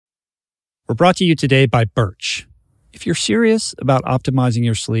We're brought to you today by Birch. If you're serious about optimizing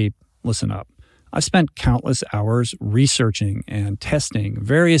your sleep, listen up. I've spent countless hours researching and testing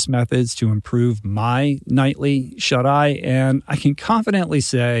various methods to improve my nightly shut-eye, and I can confidently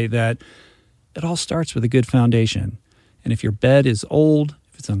say that it all starts with a good foundation. And if your bed is old,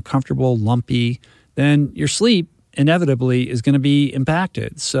 if it's uncomfortable, lumpy, then your sleep inevitably is going to be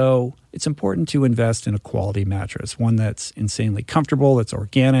impacted. So it's important to invest in a quality mattress, one that's insanely comfortable, that's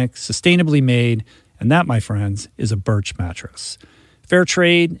organic, sustainably made, and that, my friends, is a Birch mattress. Fair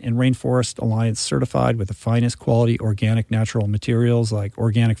Trade and Rainforest Alliance certified with the finest quality organic natural materials like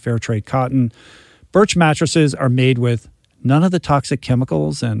organic fair trade cotton. Birch mattresses are made with none of the toxic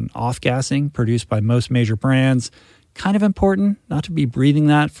chemicals and off-gassing produced by most major brands. Kind of important not to be breathing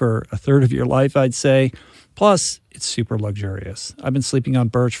that for a third of your life, I'd say. Plus, it's super luxurious. I've been sleeping on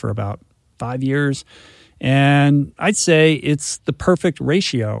Birch for about 5 years, and I'd say it's the perfect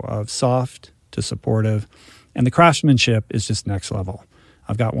ratio of soft to supportive. And the craftsmanship is just next level.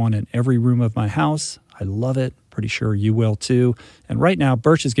 I've got one in every room of my house. I love it. Pretty sure you will too. And right now,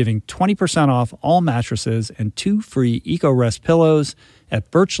 Birch is giving 20% off all mattresses and 2 free EcoRest pillows at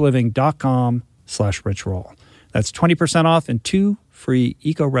birchliving.com/richroll. That's 20% off and 2 free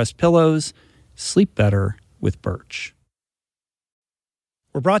EcoRest pillows. Sleep better with Birch.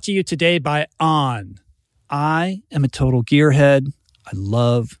 We're brought to you today by On. I am a total gearhead. I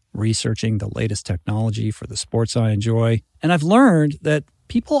love researching the latest technology for the sports I enjoy. And I've learned that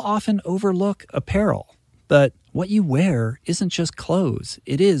people often overlook apparel. But what you wear isn't just clothes.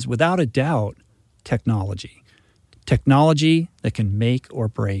 It is, without a doubt, technology. Technology that can make or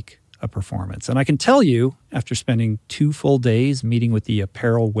break a performance. And I can tell you, after spending 2 full days meeting with the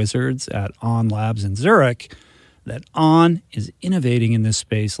apparel wizards at On Labs in Zurich, that On is innovating in this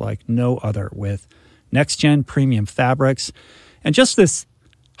space like no other with next-gen premium fabrics and just this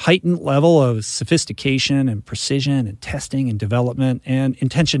heightened level of sophistication and precision and testing and development and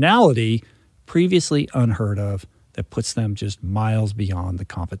intentionality previously unheard of that puts them just miles beyond the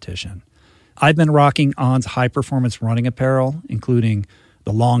competition. I've been rocking On's high-performance running apparel, including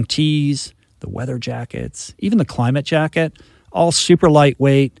the long tees, the weather jackets, even the climate jacket, all super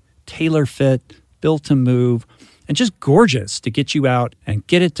lightweight, tailor-fit, built to move, and just gorgeous to get you out and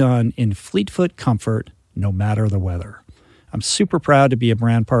get it done in fleet-foot comfort no matter the weather. I'm super proud to be a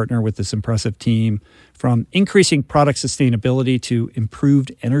brand partner with this impressive team, from increasing product sustainability to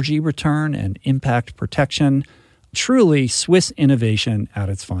improved energy return and impact protection. Truly Swiss innovation at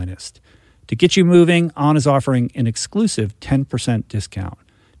its finest. To get you moving, On is offering an exclusive 10% discount.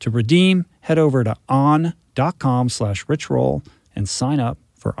 To redeem, head over to on.com/richroll and sign up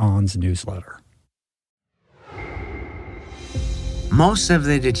for On's newsletter. Most of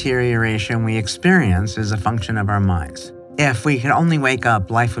the deterioration we experience is a function of our minds. If we could only wake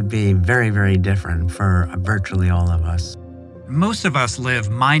up, life would be very, very different for virtually all of us. Most of us live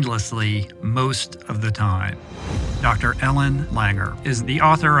mindlessly most of the time. Dr. Ellen Langer is the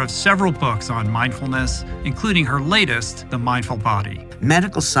author of several books on mindfulness, including her latest, The Mindful Body.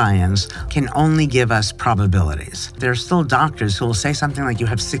 Medical science can only give us probabilities. There are still doctors who will say something like, you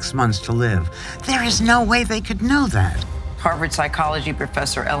have 6 months to live. There is no way they could know that. Harvard psychology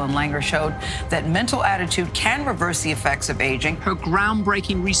professor Ellen Langer showed that mental attitude can reverse the effects of aging. Her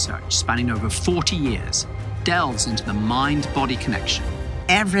groundbreaking research, spanning over 40 years, delves into the mind-body connection.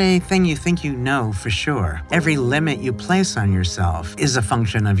 Everything you think you know for sure, every limit you place on yourself is a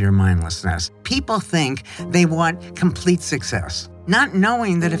function of your mindlessness. People think they want complete success, not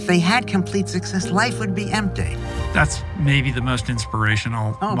knowing that if they had complete success, life would be empty. That's maybe the most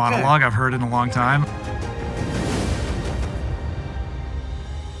inspirational monologue I've heard in a long time.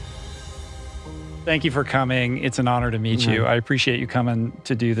 Thank you for coming. It's an honor to meet you. I appreciate you coming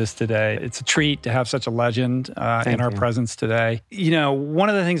to do this today. It's a treat to have such a legend in our presence today. You know, one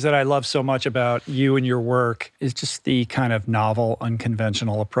of the things that I love so much about you and your work is just the kind of novel,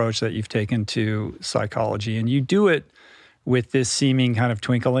 unconventional approach that you've taken to psychology. And you do it with this seeming kind of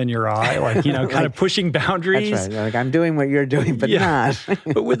twinkle in your eye, like, you know, kind of pushing boundaries. That's right. Like, I'm doing what you're doing, but not.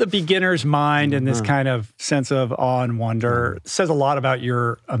 But with a beginner's mind and this kind of sense of awe and wonder. It says a lot about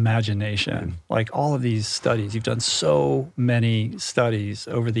your imagination. Like all of these studies, you've done so many studies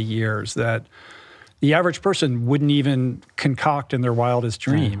over the years that the average person wouldn't even concoct in their wildest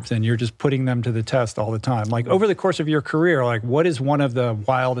dreams, and you're just putting them to the test all the time. Like over the course of your career, like what is one of the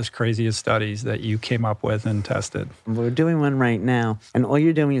wildest, craziest studies that you came up with and tested? We're doing one right now, and all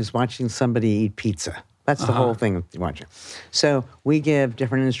you're doing is watching somebody eat pizza. That's the whole thing you're watching. So we give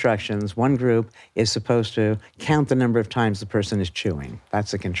different instructions. One group is supposed to count the number of times the person is chewing.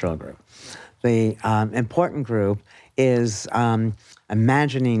 That's the control group. The important group is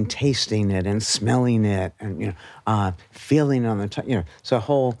imagining tasting it and smelling it and feeling it on the tongue. So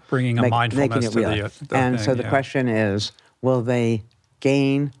whole bringing a mindfulness making it to real. the and thing, so the question is, will they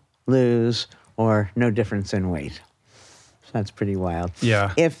gain, lose, or no difference in weight? So that's pretty wild.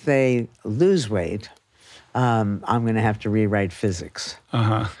 Yeah. If they lose weight, I'm going to have to rewrite physics.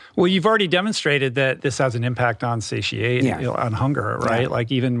 Well, you've already demonstrated that this has an impact on satiety, on hunger, right? Yeah.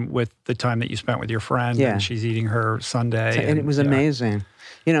 Like even with the time that you spent with your friend and she's eating her sundae. And it was amazing.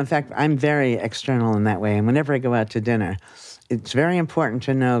 In fact, I'm very external in that way. And whenever I go out to dinner, it's very important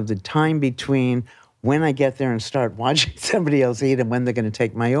to know the time between when I get there and start watching somebody else eat and when they're going to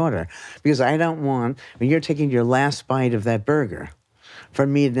take my order. Because I don't want, when you're taking your last bite of that burger, for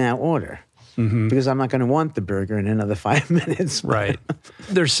me to now order. Because I'm not going to want the burger in another 5 minutes. Right.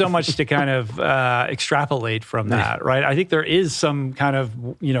 There's so much to kind of extrapolate from that, right? I think there is some kind of,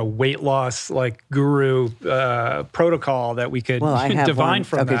 weight loss, like guru protocol that we could divine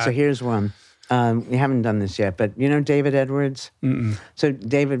from that. Okay, so here's one. We haven't done this yet, but David Edwards? So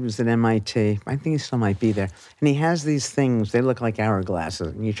David was at MIT. I think he still might be there. And he has these things, they look like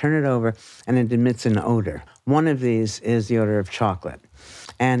hourglasses. And you turn it over, and it emits an odor. One of these is the odor of chocolate.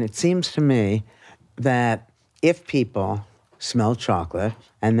 And it seems to me that if people smell chocolate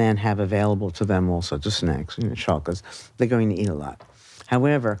and then have available to them all sorts of snacks, chocolates, they're going to eat a lot.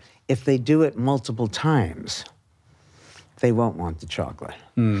 However, if they do it multiple times, they won't want the chocolate.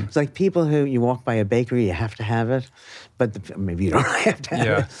 It's like people who, you walk by a bakery, you have to have it, but maybe you don't have to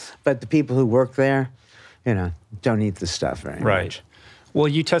have it, but the people who work there, don't eat the stuff very much. Well,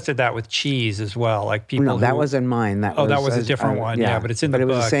 you tested that with cheese as well, like people. No, that wasn't mine. That was a different one. Yeah, but it's in the book.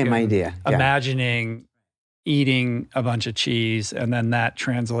 But it was the same idea. Imagining eating a bunch of cheese, and then that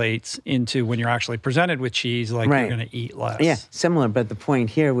translates into when you're actually presented with cheese, like you're going to eat less. Yeah, similar. But the point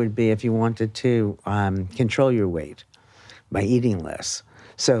here would be if you wanted to control your weight by eating less.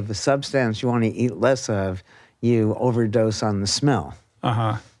 So the substance you want to eat less of, you overdose on the smell.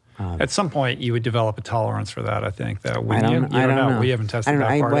 At some point, you would develop a tolerance for that, I think. That I don't know. We haven't tested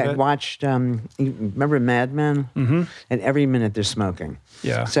that part of it. I watched, you remember Mad Men? And every minute they're smoking.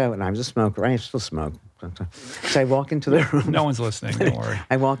 Yeah. So, and I was a smoker. I still smoke. So I walk into the room. No one's listening, don't worry.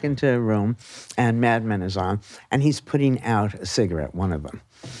 I walk into a room, and Mad Men is on, and he's putting out a cigarette, one of them.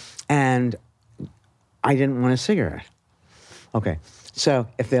 And I didn't want a cigarette. Okay. So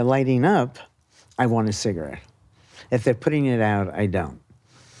if they're lighting up, I want a cigarette. If they're putting it out, I don't.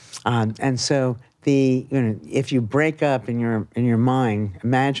 And so if you break up in your mind,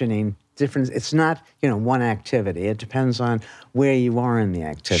 imagining different, it's not one activity. It depends on where you are in the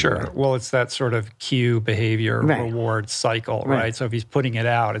activity. Sure. Well, it's that sort of cue behavior reward cycle, right? So if he's putting it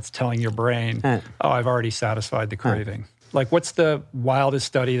out, it's telling your brain, I've already satisfied the craving. Like, what's the wildest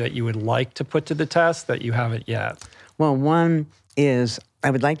study that you would like to put to the test that you haven't yet? Well, one is I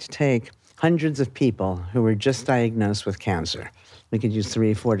would like to take hundreds of people who were just diagnosed with cancer. We could use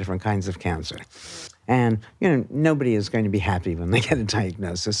 3 or 4 different kinds of cancer. And, nobody is going to be happy when they get a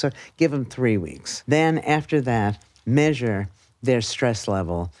diagnosis. So give them 3 weeks. Then after that, measure their stress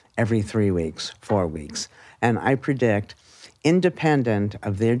level every 3 weeks, 4 weeks. And I predict, independent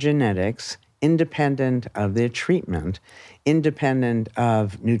of their genetics, independent of their treatment, independent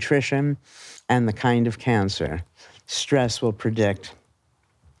of nutrition and the kind of cancer, stress will predict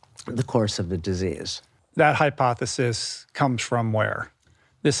the course of the disease. That hypothesis comes from where?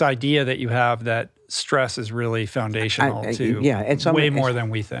 This idea that you have that stress is really foundational to it's way more than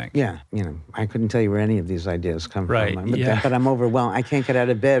we think. Yeah, I couldn't tell you where any of these ideas come from. But I'm overwhelmed. I can't get out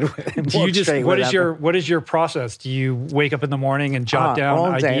of bed. What is your process? Do you wake up in the morning and jot down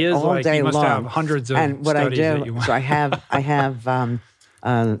ideas? All day you must long. have hundreds of and what studies I do, that you want. So I have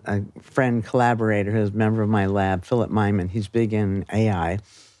a friend, collaborator, who's a member of my lab, Philip Myman. He's big in AI.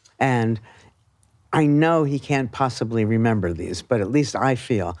 And I know he can't possibly remember these, but at least I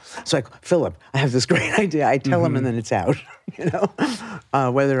feel. It's like, Philip, I have this great idea. I tell him and then it's out.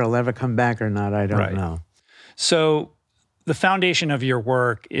 Whether it'll ever come back or not, I don't know. So the foundation of your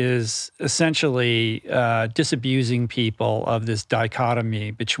work is essentially disabusing people of this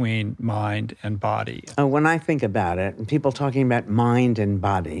dichotomy between mind and body. When I think about it, and people talking about mind and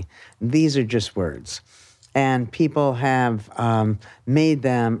body, these are just words. And people have reified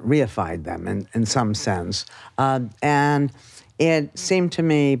them in some sense. And it seemed to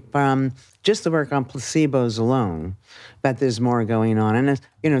me from just the work on placebos alone that there's more going on. And,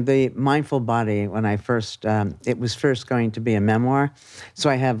 the Mindful Body, when I first, it was first going to be a memoir. So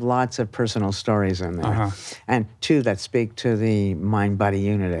I have lots of personal stories in there. And 2 that speak to the mind-body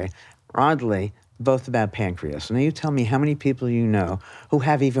unity. Oddly, both about pancreas. Now, you tell me how many people you know who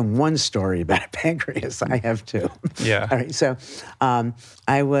have even one story about a pancreas. I have two. Yeah. All right, so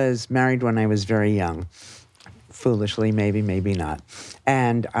I was married when I was very young. Foolishly, maybe not.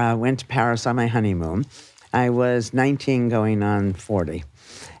 And went to Paris on my honeymoon. I was 19 going on 40.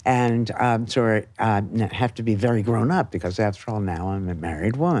 And so I have to be very grown up because, after all, now I'm a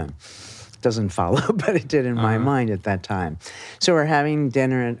married woman. Doesn't follow, but it did in my mind at that time. So we're having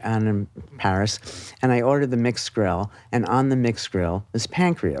dinner in Paris, and I ordered the mixed grill, and on the mixed grill is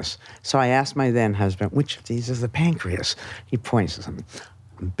pancreas. So I asked my then husband, which of these is the pancreas? He points to something.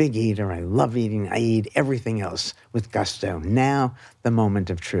 I'm a big eater. I love eating. I eat everything else with gusto. Now, the moment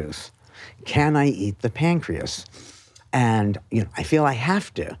of truth. Can I eat the pancreas? And I feel I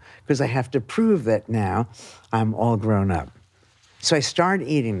have to, because I have to prove that now I'm all grown up. So I start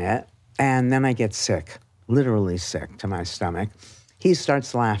eating it, and then I get sick, literally sick to my stomach. He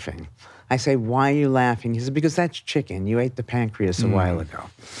starts laughing. I say, why are you laughing? He says, because that's chicken. You ate the pancreas a while ago.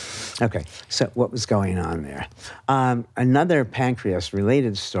 Okay, so what was going on there? Another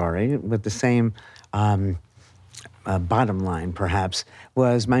pancreas-related story with the same bottom line, perhaps,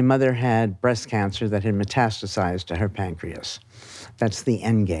 was my mother had breast cancer that had metastasized to her pancreas. That's the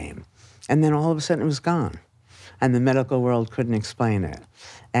end game. And then all of a sudden it was gone. And the medical world couldn't explain it.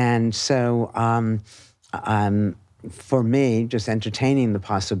 And so for me, just entertaining the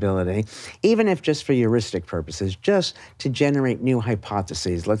possibility, even if just for heuristic purposes, just to generate new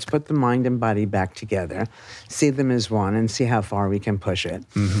hypotheses. Let's put the mind and body back together, see them as one, and see how far we can push it.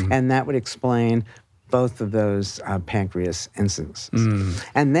 Mm-hmm. And that would explain both of those pancreas instances.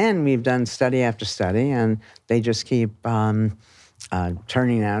 And then we've done study after study, and they just keep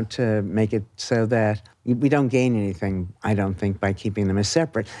turning out to make it so that we don't gain anything, I don't think, by keeping them as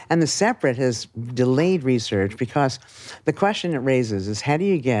separate. And the separate has delayed research because the question it raises is, how do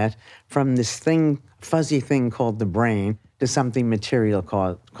you get from this thing, fuzzy thing called the brain, to something material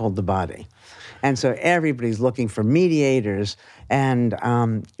called the body? And so everybody's looking for mediators, and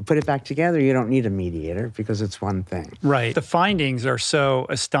you put it back together, you don't need a mediator because it's one thing. Right. The findings are so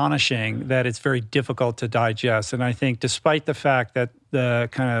astonishing that it's very difficult to digest. And I think despite the fact that the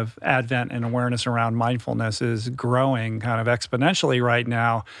kind of advent and awareness around mindfulness is growing kind of exponentially right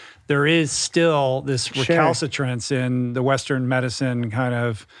now, there is still this recalcitrance in the Western medicine kind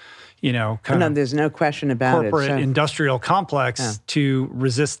of, there's no question about corporate industrial complex to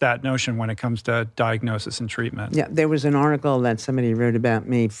resist that notion when it comes to diagnosis and treatment. Yeah, there was an article that somebody wrote about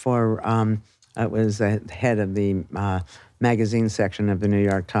me for, it was the head of the magazine section of the New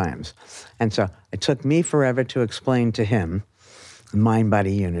York Times. And so it took me forever to explain to him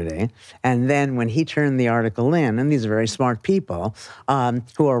mind-body unity. And then when he turned the article in, and these are very smart people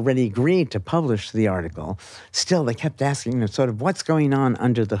who already agreed to publish the article, still they kept asking, sort of, what's going on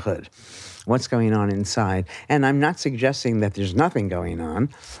under the hood? What's going on inside? And I'm not suggesting that there's nothing going on.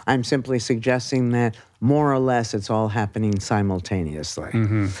 I'm simply suggesting that more or less it's all happening simultaneously.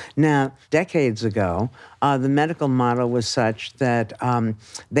 Mm-hmm. Now, decades ago, the medical model was such that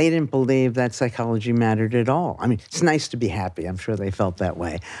they didn't believe that psychology mattered at all. I mean, it's nice to be happy. I'm sure they felt that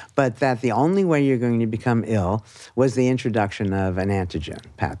way. But that the only way you're going to become ill was the introduction of an antigen,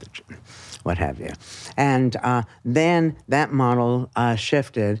 pathogen, what have you. And then that model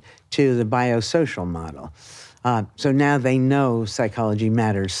shifted to the biosocial model. So now they know psychology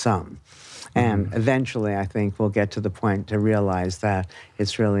matters some. And eventually, I think, we'll get to the point to realize that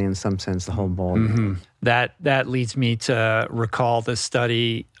it's really, in some sense, the whole ballgame. That leads me to recall the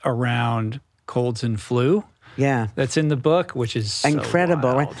study around colds and flu. Yeah. That's in the book, which is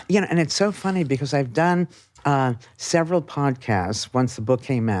incredible. So wild. Right? And it's so funny because I've done several podcasts once the book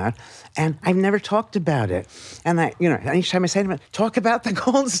came out, and I've never talked about it. And each time I say to them, talk about the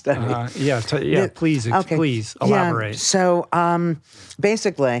cold study. Please elaborate. Yeah, so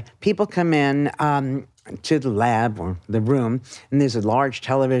basically, people come in to the lab or the room, and there's a large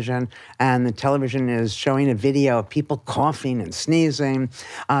television, and the television is showing a video of people coughing and sneezing.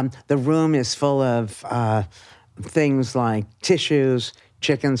 The room is full of things like tissues,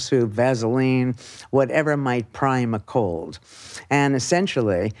 chicken soup, Vaseline, whatever might prime a cold. And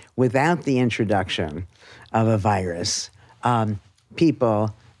essentially, without the introduction of a virus,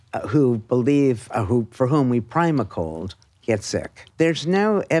 people who believe, for whom we prime a cold, get sick. There's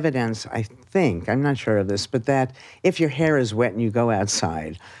no evidence, I think, I'm not sure of this, but that if your hair is wet and you go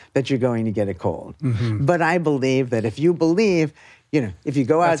outside, that you're going to get a cold. Mm-hmm. But I believe that if you believe if you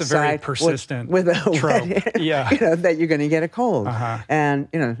go That's outside a very persistent with a trope. wet, that you're going to get a cold. And,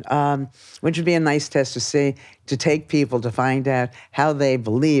 which would be a nice test to take people to find out how they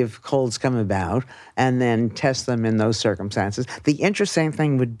believe colds come about and then test them in those circumstances. The interesting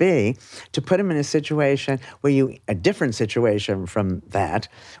thing would be to put them in a situation a different situation from that,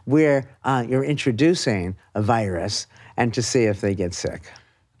 where you're introducing a virus and to see if they get sick.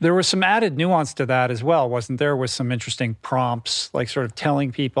 There was some added nuance to that as well, wasn't there? With some interesting prompts, like sort of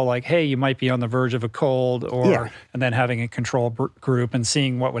telling people like, hey, you might be on the verge of a cold, and then having a control group and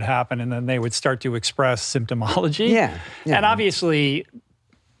seeing what would happen, and then they would start to express symptomology. Yeah. And obviously,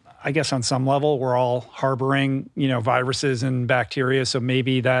 I guess on some level, we're all harboring, viruses and bacteria, so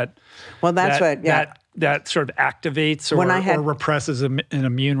maybe that sort of activates or represses an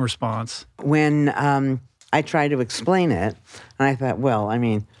immune response. When I tried to explain it, and I thought, well, I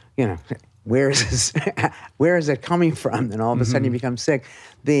mean, where is it coming from? And all of a sudden you become sick.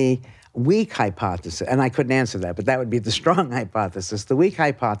 The weak hypothesis, and I couldn't answer that, but that would be the strong hypothesis. The weak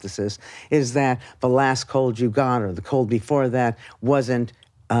hypothesis is that the last cold you got or the cold before that wasn't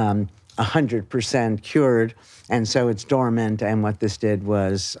 100% cured, and so it's dormant, and what this did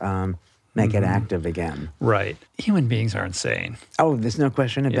was make it active again. Right. Human beings are insane. Oh, there's no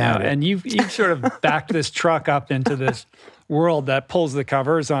question about it. And you've sort of backed this truck up into this world that pulls the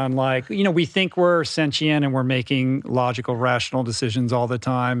covers on, like, we think we're sentient and we're making logical, rational decisions all the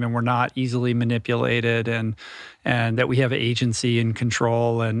time, and we're not easily manipulated, and that we have agency and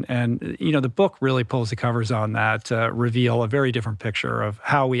control. And the book really pulls the covers on that to reveal a very different picture of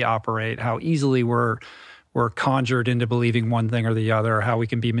how we operate, how easily we're conjured into believing one thing or the other, how we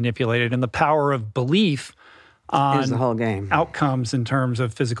can be manipulated, and the power of belief on the whole game. Outcomes in terms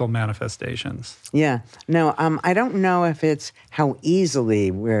of physical manifestations. Yeah. No, I don't know if it's how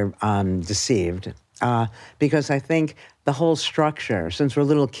easily we're deceived, because I think the whole structure, since we're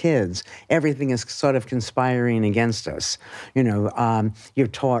little kids, everything is sort of conspiring against us. You're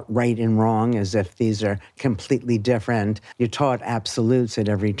taught right and wrong as if these are completely different. You're taught absolutes at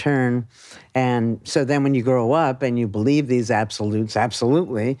every turn. And so then when you grow up and you believe these absolutes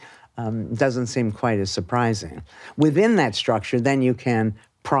absolutely, doesn't seem quite as surprising. Within that structure, then you can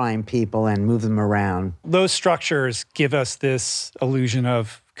prime people and move them around. Those structures give us this illusion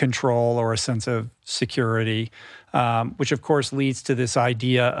of control or a sense of security, which of course leads to this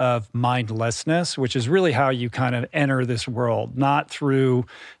idea of mindlessness, which is really how you kind of enter this world, not through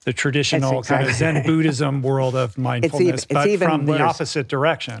the traditional kind of Zen Buddhism world of mindfulness, but from the opposite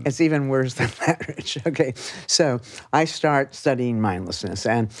direction. It's even worse than that, Rich. Okay, so I start studying mindlessness,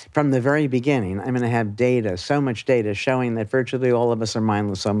 and from the very beginning, I'm going to have data, so much data, showing that virtually all of us are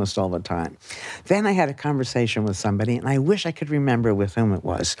mindless almost all the time. Then I had a conversation with somebody, and I wish I could remember with whom it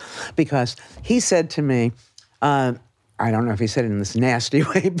was, because he said to me, I don't know if he said it in this nasty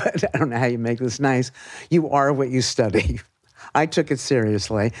way, but I don't know how you make this nice. You are what you study. I took it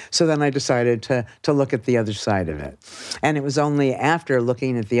seriously. So then I decided to look at the other side of it. And it was only after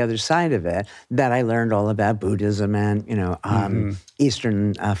looking at the other side of it that I learned all about Buddhism and,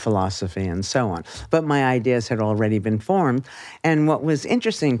 Eastern philosophy and so on. But my ideas had already been formed. And what was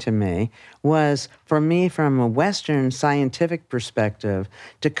interesting to me was, for me, from a Western scientific perspective,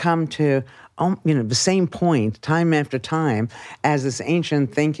 to come to the same point time after time as this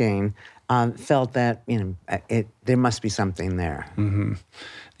ancient thinking felt that there must be something there. Mm-hmm.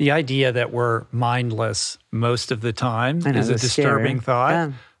 The idea that we're mindless most of the time is a disturbing thought.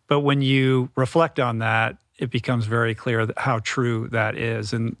 Yeah. But when you reflect on that, it becomes very clear how true that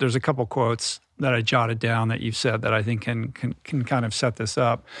is. And there's a couple quotes that I jotted down that you've said that I think can kind of set this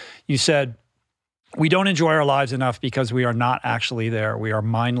up. You said, "We don't enjoy our lives enough because we are not actually there. We are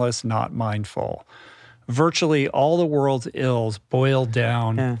mindless, not mindful." Virtually all the world's ills boil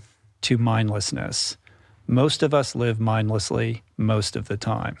down to mindlessness. Most of us live mindlessly most of the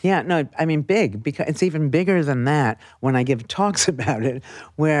time. Yeah, no, I mean big, because it's even bigger than that when I give talks about it,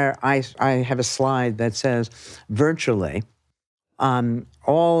 where I have a slide that says virtually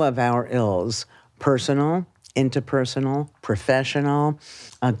all of our ills, personal, interpersonal, professional,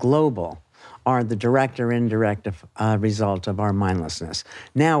 global, are the direct or indirect result of our mindlessness.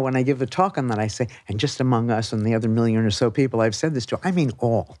 Now, when I give a talk on that, I say, and just among us and the other million or so people I've said this to, I mean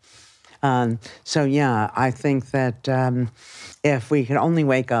all. I think that if we could only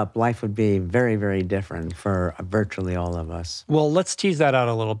wake up, life would be very, very different for virtually all of us. Well, let's tease that out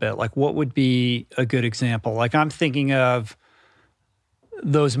a little bit. Like, what would be a good example? Like, I'm thinking of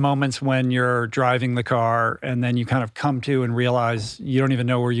those moments when you're driving the car and then you kind of come to and realize you don't even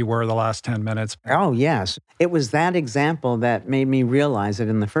know where you were the last 10 minutes. Oh, yes. It was that example that made me realize it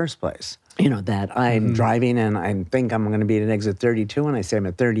in the first place. That I'm driving and I think I'm going to be at exit 32 and I say I'm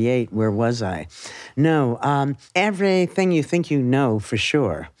at 38. Where was I? No, everything you think you know for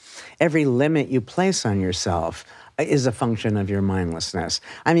sure, every limit you place on yourself is a function of your mindlessness.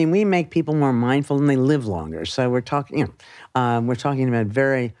 I mean, we make people more mindful and they live longer. So we're talking about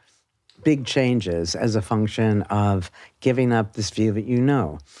very big changes as a function of giving up this view that you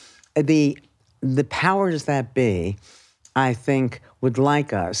know. The powers that be, I think, would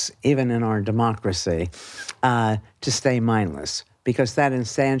like us, even in our democracy, to stay mindless, because that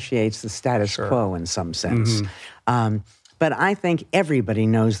instantiates the status quo in some sense. But I think everybody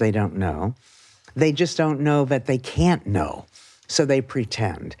knows they don't know. They just don't know that they can't know. So they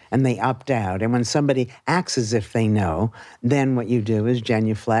pretend and they opt out. And when somebody acts as if they know, then what you do is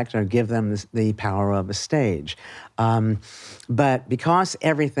genuflect or give them the power of a stage. But because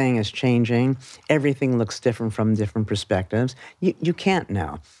everything is changing, everything looks different from different perspectives, you can't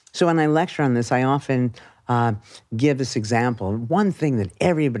know. So when I lecture on this, I often give this example. One thing that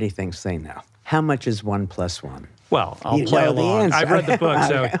everybody thinks they know: how much is 1 + 1? Well, I'll play along. I've read the book,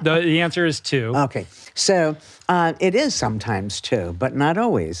 so the answer is 2. Okay. So it is sometimes 2, but not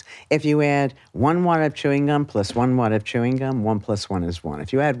always. If you add 1 wad of chewing gum plus 1 wad of chewing gum, 1 + 1 is 1.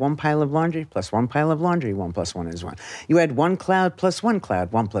 If you add 1 pile of laundry plus 1 pile of laundry, 1 + 1 is 1. You add 1 cloud plus 1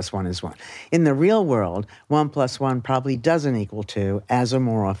 cloud, 1 + 1 is 1. In the real world, 1 + 1 probably doesn't equal 2 as or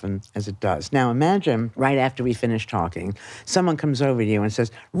more often as it does. Now imagine right after we finish talking, someone comes over to you and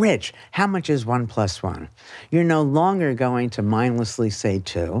says, "Rich, how much is 1 + 1? You're no longer going to mindlessly say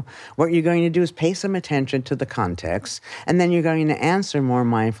 2. What you're going to do is pay some attention to the context, and then you're going to answer more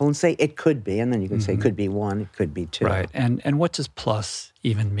mindful and say, it could be, and then you can say, it could be 1, it could be 2. Right, and what does plus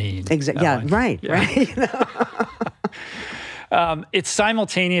even mean? Exactly. Yeah, right. It's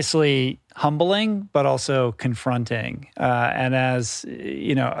simultaneously humbling, but also confronting. And as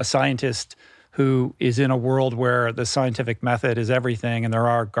a scientist who is in a world where the scientific method is everything, and there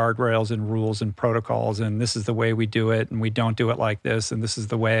are guardrails and rules and protocols, and this is the way we do it, and we don't do it like this, and this is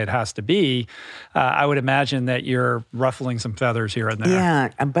the way it has to be, I would imagine that you're ruffling some feathers here and there.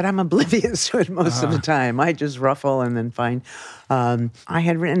 Yeah, but I'm oblivious to it most of the time. I just ruffle and then find. I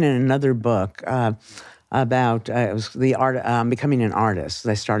had written in another book about it was the art, becoming an artist.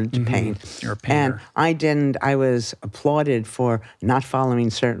 I started to paint. You're a painter. And I was applauded for not following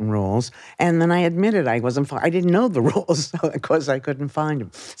certain rules. And then I admitted I didn't know the rules because I couldn't find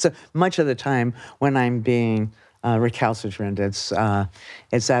them. So much of the time when I'm being recalcitrant, it's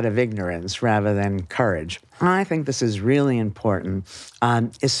out of ignorance rather than courage. I think this is really important,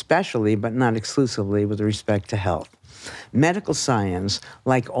 especially but not exclusively with respect to health. Medical science,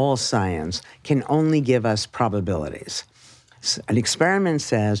 like all science, can only give us probabilities. An experiment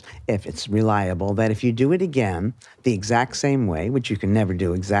says, if it's reliable, that if you do it again the exact same way, which you can never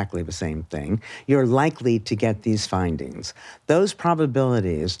do exactly the same thing, you're likely to get these findings. Those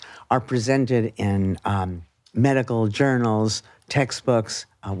probabilities are presented in medical journals, textbooks,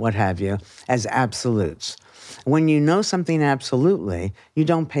 what have you, as absolutes. When you know something absolutely, you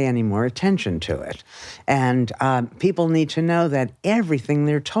don't pay any more attention to it. And people need to know that everything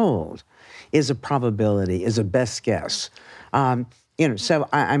they're told is a probability, is a best guess. So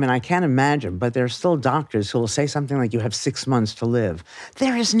I can't imagine, but there are still doctors who will say something like, you have 6 months to live.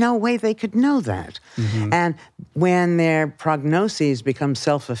 There is no way they could know that. And when their prognoses become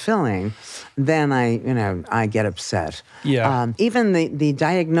self-fulfilling, then I get upset. Yeah. Even the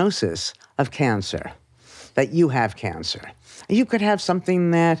diagnosis of cancer, that you have cancer. You could have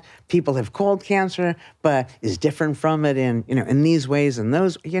something that people have called cancer, but is different from it in these ways and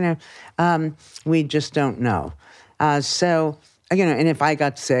those, we just don't know. And if I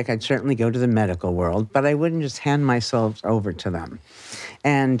got sick, I'd certainly go to the medical world, but I wouldn't just hand myself over to them.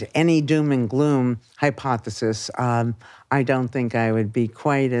 And any doom and gloom hypothesis, I don't think I would be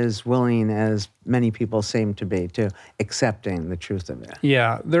quite as willing as many people seem to be to accepting the truth of it.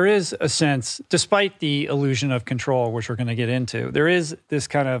 Yeah, there is a sense, despite the illusion of control, which we're going to get into, there is this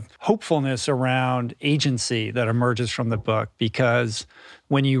kind of hopefulness around agency that emerges from the book, because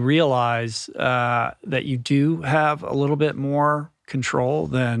when you realize that you do have a little bit more control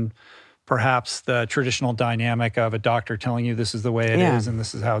than perhaps the traditional dynamic of a doctor telling you this is the way it is and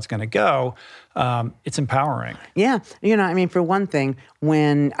this is how it's going to go, it's empowering. Yeah. For one thing,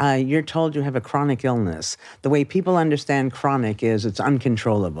 when you're told you have a chronic illness, the way people understand chronic is it's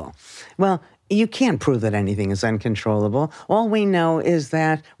uncontrollable. Well, you can't prove that anything is uncontrollable. All we know is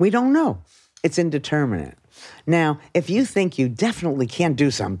that we don't know. It's indeterminate. Now, if you think you definitely can't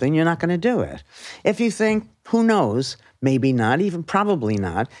do something, you're not going to do it. If you think, who knows, maybe not, even probably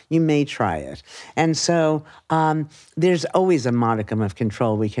not, you may try it. And so there's always a modicum of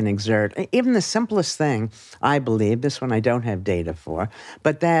control we can exert. Even the simplest thing, I believe, this one I don't have data for,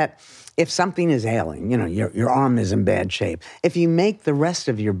 but that if something is ailing, your arm is in bad shape, if you make the rest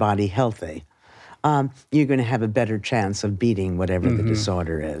of your body healthy, you're going to have a better chance of beating whatever the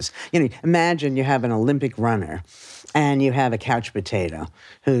disorder is. Imagine you have an Olympic runner and you have a couch potato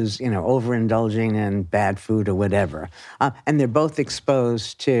who's, overindulging in bad food or whatever, and they're both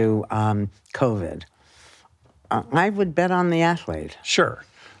exposed to COVID. I would bet on the athlete. Sure.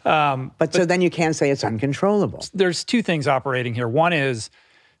 But so then you can't say it's uncontrollable. There's two things operating here. One is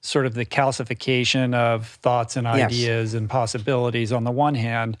sort of the calcification of thoughts and ideas and possibilities on the one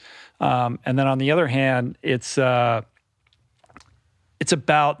hand. And then on the other hand, it's about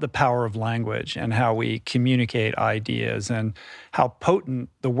the power of language and how we communicate ideas and how potent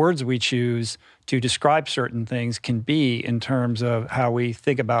the words we choose to describe certain things can be in terms of how we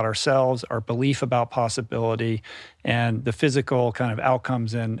think about ourselves, our belief about possibility, and the physical kind of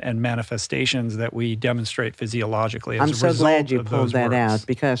outcomes and manifestations that we demonstrate physiologically as a result of those words. I'm so glad you pulled that out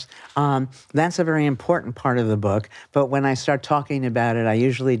because that's a very important part of the book. But when I start talking about it, I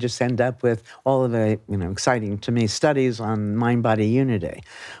usually just end up with all of the exciting to me studies on mind-body unity.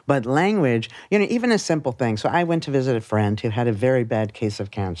 But language, even a simple thing. So I went to visit a friend who had a very bad case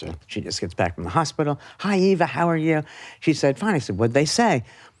of cancer. She just gets back from the hospital. Hi, Eva, how are you? She said, fine. I said, what'd they say?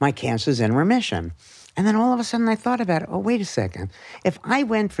 My cancer's in remission. And then all of a sudden I thought about it. Oh, wait a second. If I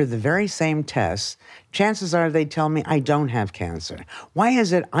went for the very same tests, chances are they'd tell me I don't have cancer. Why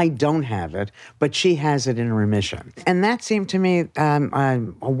is it I don't have it, but she has it in remission? And that seemed to me a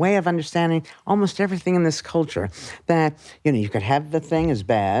way of understanding almost everything in this culture, that, you could have the thing as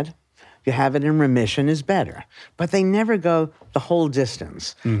bad, you have it in remission is better. But they never go the whole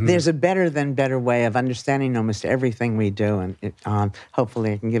distance. There's a better way of understanding almost everything we do, and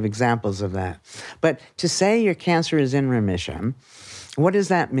hopefully I can give examples of that. But to say your cancer is in remission, what does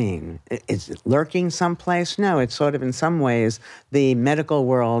that mean? Is it lurking someplace? No, it's sort of in some ways the medical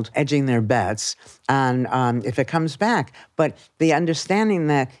world edging their bets on if it comes back. But the understanding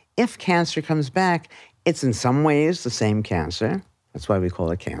that if cancer comes back, it's in some ways the same cancer. That's why we call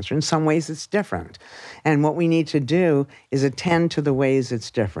it cancer. In some ways, it's different. And what we need to do is attend to the ways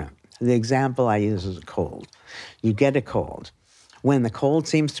it's different. The example I use is a cold. You get a cold. When the cold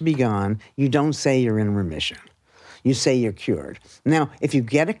seems to be gone, you don't say you're in remission. You say you're cured. Now, if you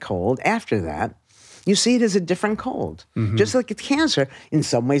get a cold after that, you see it as a different cold. Just like it's cancer, in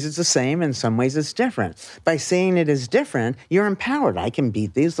some ways it's the same, in some ways it's different. By saying it is different, you're empowered. I can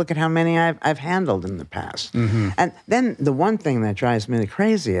beat these. Look at how many I've handled in the past. And then the one thing that drives me the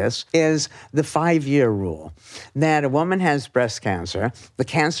craziest is the 5-year rule, that a woman has breast cancer, the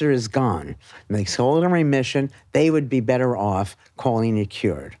cancer is gone, and they call it in remission, they would be better off calling it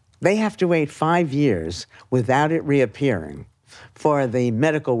cured. They have to wait 5 years without it reappearing for the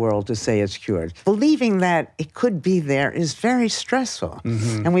medical world to say it's cured. Believing that it could be there is very stressful.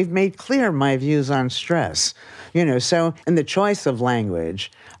 And we've made clear my views on stress. So in the choice of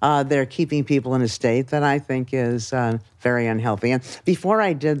language, they're keeping people in a state that I think is very unhealthy. And before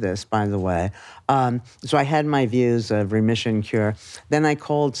I did this, by the way, so I had my views of remission cure. Then I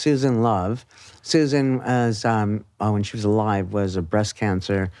called Susan Love. Susan, was, when she was alive, was a breast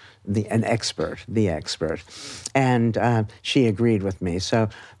cancer, the expert. And she agreed with me. So,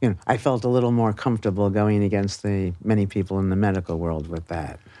 I felt a little more comfortable going against the many people in the medical world with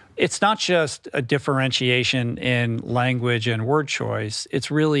that. It's not just a differentiation in language and word choice. It's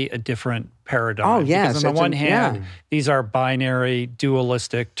really a different paradigm. Oh, yes. Because on the one hand, these are binary,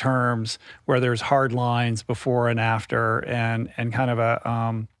 dualistic terms where there's hard lines before and after and kind of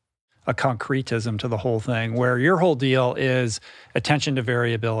a concretism to the whole thing, where your whole deal is attention to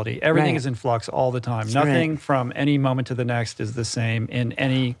variability. Everything is in flux all the time. Nothing from any moment to the next is the same in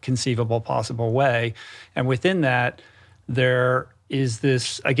any conceivable possible way. And within that, there is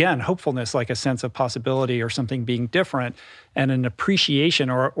this, again, hopefulness, like a sense of possibility or something being different, and an appreciation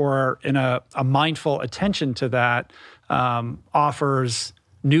or in a mindful attention to that offers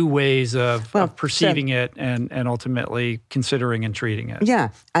new ways of perceiving it and ultimately considering and treating it. Yeah.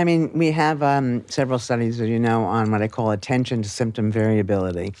 I mean, we have several studies, as you know, on what I call attention to symptom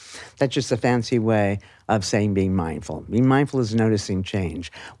variability. That's just a fancy way of saying being mindful. Being mindful is noticing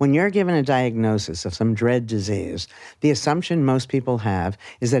change. When you're given a diagnosis of some dread disease, the assumption most people have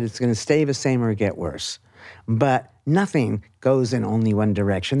is that it's going to stay the same or get worse. But nothing goes in only one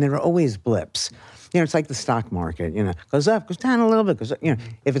direction. There are always blips. It's like the stock market, goes up, goes down a little bit,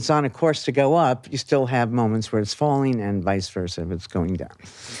 if it's on a course to go up, you still have moments where it's falling and vice versa if it's going down.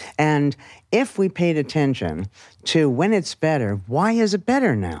 And if we paid attention to when it's better, why is it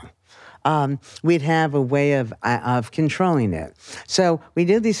better now? We'd have a way of controlling it. So we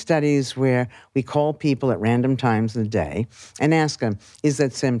did these studies where we call people at random times of the day and ask them, is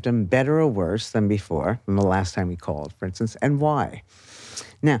that symptom better or worse than before, than the last time we called, for instance, and why?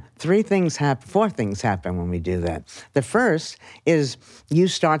 Now, four things happen when we do that. The first is you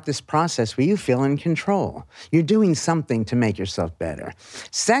start this process where you feel in control. You're doing something to make yourself better.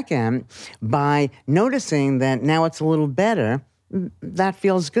 Second, by noticing that now it's a little better, that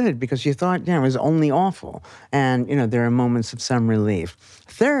feels good because you thought, it was only awful. And, there are moments of some relief.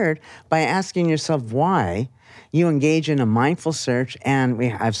 Third, by asking yourself why, you engage in a mindful search, and we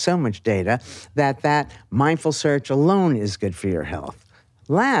have so much data that mindful search alone is good for your health.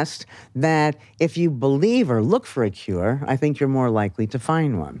 Last, that if you believe or look for a cure, I think you're more likely to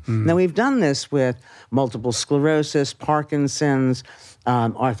find one. Now, we've done this with multiple sclerosis, Parkinson's,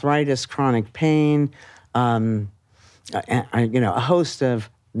 arthritis, chronic pain, a host of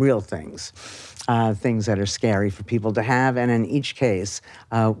real things, things that are scary for people to have. And in each case,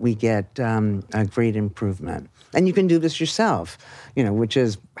 we get a great improvement. And you can do this yourself, which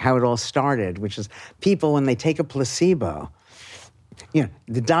is how it all started, which is people, when they take a placebo,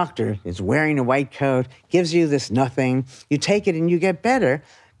 the doctor is wearing a white coat, gives you this nothing, you take it and you get better.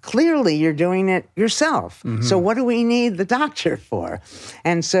 Clearly, you're doing it yourself. So what do we need the doctor for?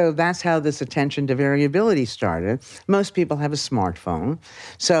 And so that's how this attention to variability started. Most people have a smartphone.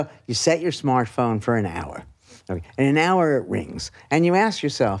 So you set your smartphone for an hour. Okay. In an hour, it rings. And you ask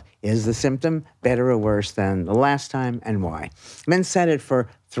yourself, is the symptom better or worse than the last time, and why? And then set it for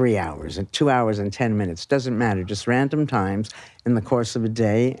 3 hours, and 2 hours and 10 minutes. Doesn't matter, just random times in the course of a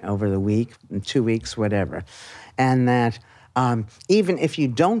day, over the week, 2 weeks, whatever. And that even if you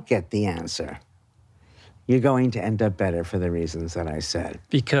don't get the answer, you're going to end up better for the reasons that I said.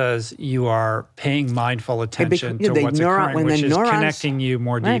 Because you are paying mindful attention to what's occurring, which is connecting you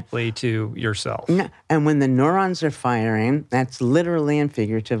more deeply to yourself. And when the neurons are firing, that's literally and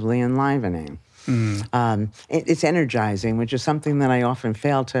figuratively enlivening. It's energizing, which is something that I often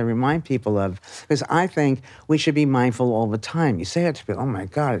fail to remind people of, because I think we should be mindful all the time. You say it to people, oh my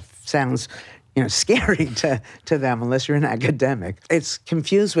God, it sounds scary to them unless you're an academic. It's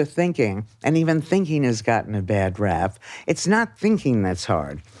confused with thinking, and even thinking has gotten a bad rap. It's not thinking that's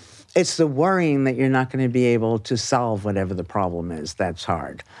hard. It's the worrying that you're not going to be able to solve whatever the problem is that's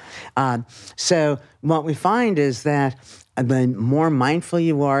hard. So what we find is that the more mindful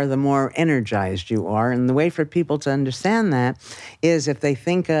you are, the more energized you are. And the way for people to understand that is if they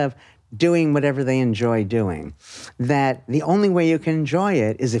think of doing whatever they enjoy doing, that the only way you can enjoy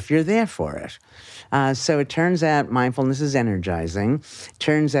it is if you're there for it. So it turns out mindfulness is energizing.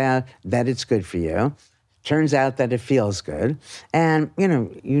 Turns out that it's good for you. Turns out that it feels good. And, you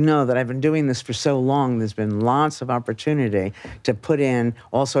know that I've been doing this for so long, there's been lots of opportunity to put in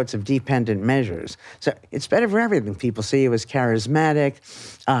all sorts of dependent measures. So it's better for everything. People see you as charismatic.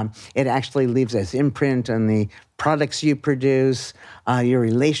 It actually leaves its imprint on the products you produce. Your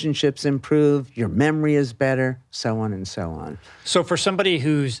relationships improve. Your memory is better, so on and so on. So for somebody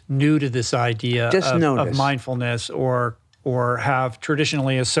who's new to this idea of mindfulness or have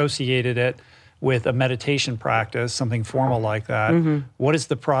traditionally associated it with a meditation practice, something formal like that, what is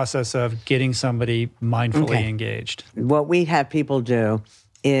the process of getting somebody mindfully engaged? What we have people do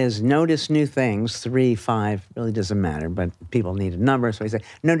is notice new things, 3, 5, really doesn't matter, but people need a number, so we say,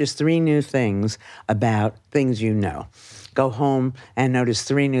 notice 3 new things about things you know. Go home and notice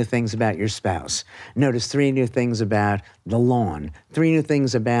 3 new things about your spouse. Notice 3 new things about the lawn. 3 new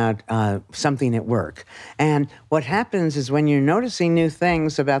things about something at work. And what happens is when you're noticing new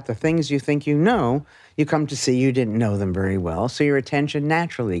things about the things you think you know, you come to see you didn't know them very well, so your attention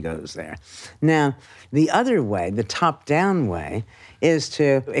naturally goes there. Now, the other way, the top-down way, is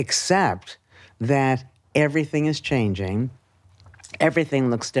to accept that everything is changing. Everything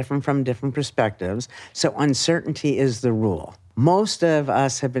looks different from different perspectives, so uncertainty is the rule. Most of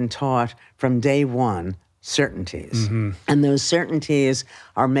us have been taught from day one certainties, and those certainties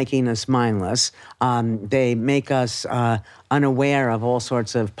are making us mindless. They make us unaware of all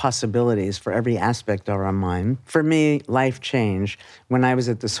sorts of possibilities for every aspect of our mind. For me, life changed when I was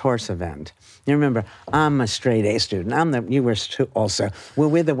at this horse event. You remember, I'm a straight A student. You were also. Well,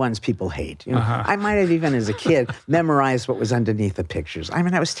 we're the ones people hate. I might have even, as a kid, memorized what was underneath the pictures. I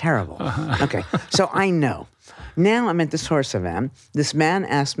mean, that was terrible. Okay, so I know. Now I'm at this horse event. This man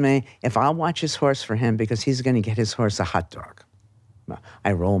asked me if I'll watch his horse for him because he's going to get his horse a hot dog.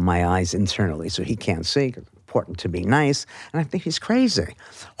 I roll my eyes internally so he can't see. It's important to be nice. And I think he's crazy.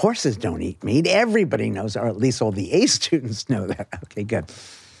 Horses don't eat meat. Everybody knows, or at least all the A students know that. Okay, good.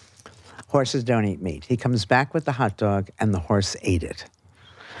 Horses don't eat meat. He comes back with the hot dog, and the horse ate it.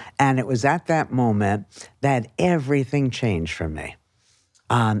 And it was at that moment that everything changed for me.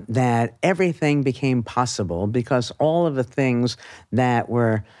 That everything became possible because all of the things that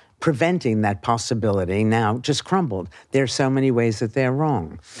were preventing that possibility now just crumbled. There are so many ways that they're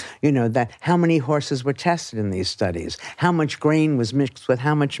wrong. That how many horses were tested in these studies, how much grain was mixed with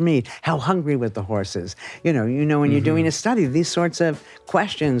how much meat, how hungry were the horses. When you're doing a study, these sorts of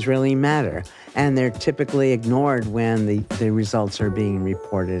questions really matter. And they're typically ignored when the results are being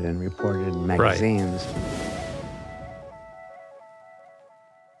reported in magazines. Right.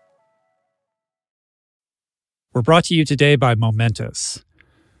 We're brought to you today by Momentous.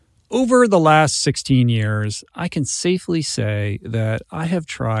 Over the last 16 years, I can safely say that I have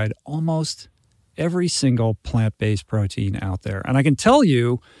tried almost every single plant-based protein out there. And I can tell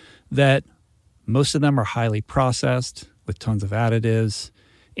you that most of them are highly processed with tons of additives,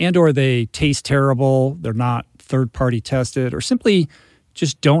 and or they taste terrible, they're not third-party tested, or simply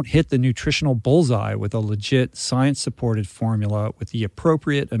just don't hit the nutritional bullseye with a legit science-supported formula with the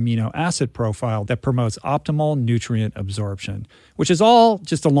appropriate amino acid profile that promotes optimal nutrient absorption, which is all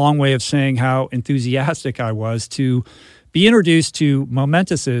just a long way of saying how enthusiastic I was to be introduced to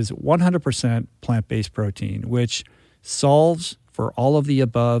Momentous's 100% plant-based protein, which solves for all of the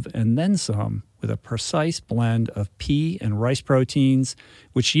above and then some with a precise blend of pea and rice proteins,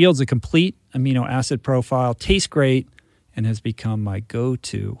 which yields a complete amino acid profile, tastes great, and has become my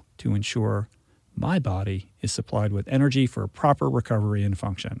go-to to ensure my body is supplied with energy for proper recovery and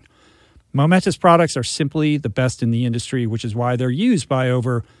function. Momentous products are simply the best in the industry, which is why they're used by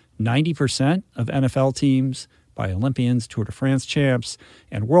over 90% of NFL teams, by Olympians, Tour de France champs,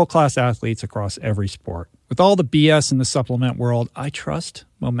 and world-class athletes across every sport. With all the BS in the supplement world, I trust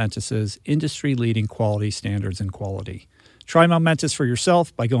Momentous's industry-leading quality standards and quality. Try Momentous for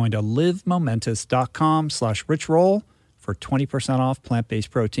yourself by going to livemomentous.com/richroll for 20% off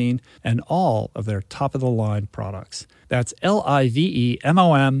plant-based protein and all of their top-of-the-line products. That's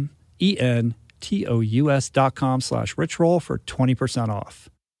livemomentous.com/richroll for 20% off.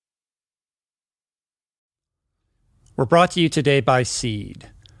 We're brought to you today by Seed.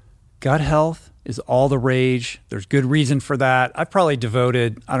 Gut health is all the rage. There's good reason for that. I've probably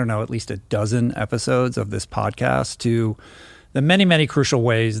devoted, at least a dozen episodes of this podcast to the many, many crucial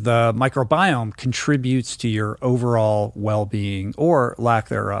ways the microbiome contributes to your overall well-being or lack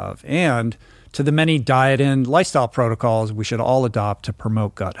thereof, and to the many diet and lifestyle protocols we should all adopt to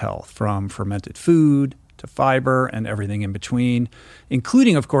promote gut health, from fermented food to fiber and everything in between,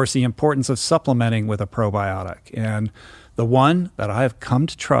 including, of course, the importance of supplementing with a probiotic. And the one that I have come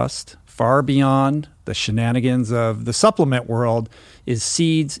to trust far beyond the shenanigans of the supplement world is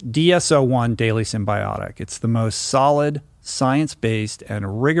Seed's DSO1 Daily Symbiotic. It's the most solid, science-based,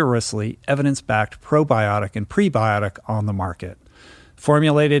 and rigorously evidence-backed probiotic and prebiotic on the market.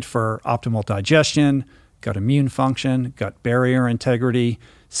 Formulated for optimal digestion, gut immune function, gut barrier integrity,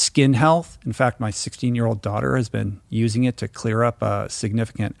 skin health. In fact, my 16-year-old daughter has been using it to clear up a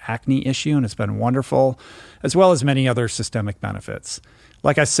significant acne issue, and it's been wonderful, as well as many other systemic benefits.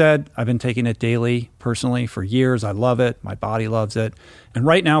 Like I said, I've been taking it daily personally for years. I love it. My body loves it. And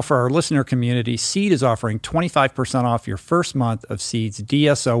right now, for our listener community, Seed is offering 25% off your first month of Seed's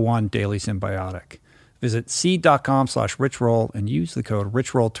DSO1 Daily Symbiotic. Visit seed.com/richroll and use the code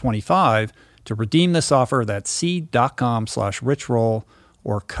richroll25 to redeem this offer. That's seed.com/richroll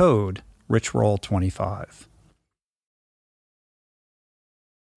or code richroll25.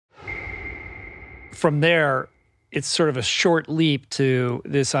 From there, it's sort of a short leap to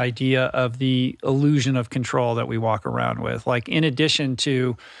this idea of the illusion of control that we walk around with. Like, in addition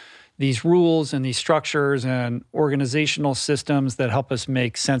to these rules and these structures and organizational systems that help us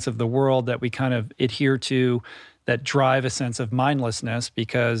make sense of the world that we kind of adhere to, that drive a sense of mindlessness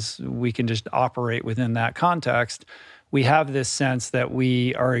because we can just operate within that context, we have this sense that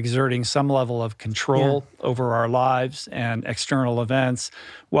we are exerting some level of control over our lives and external events,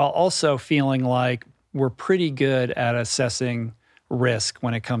 while also feeling like we're pretty good at assessing risk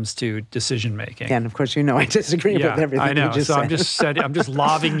when it comes to decition making. And of course, I disagree with everything I know. you just said. I'm just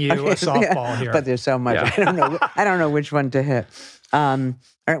lobbing you a softball here. But there's so much. Yeah. I don't know which one to hit. All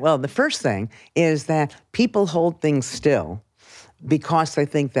right. Well, the first thing is that people hold things still because they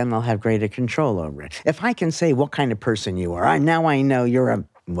think then they'll have greater control over it. If I can say what kind of person you are, now I know you're a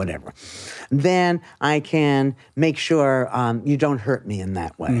whatever, then I can make sure you don't hurt me in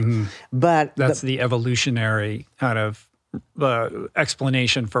that way. Mm-hmm. But that's the evolutionary kind of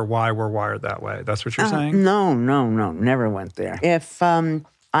explanation for why we're wired that way. That's what you're saying? No, never went there. If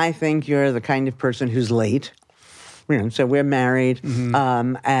I think you're the kind of person who's late, so we're married,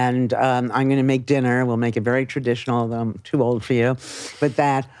 and I'm going to make dinner. We'll make it very traditional, though I'm too old for you. But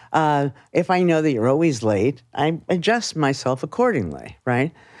that if I know that you're always late, I adjust myself accordingly,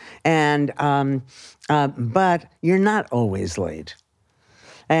 right? And but you're not always late.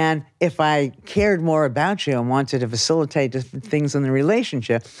 And if I cared more about you and wanted to facilitate different things in the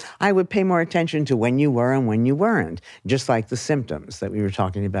relationship, I would pay more attention to when you were and when you weren't, just like the symptoms that we were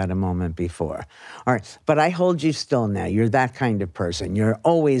talking about a moment before. All right, but I hold you still now. You're that kind of person. You're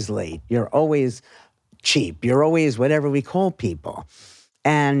always late. You're always cheap. You're always whatever we call people.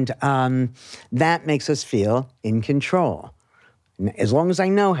 And that makes us feel in control. As long as I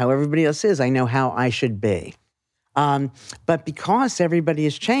know how everybody else is, I know how I should be. But because everybody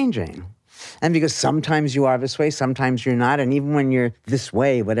is changing, and because sometimes you are this way, sometimes you're not, and even when you're this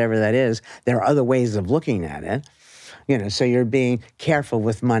way, whatever that is, there are other ways of looking at it. So you're being careful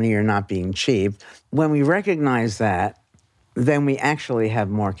with money, you're not being cheap. When we recognize that, then we actually have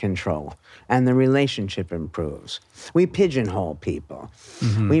more control, and the relationship improves. We pigeonhole people.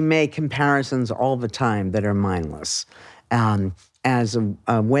 We make comparisons all the time that are mindless. As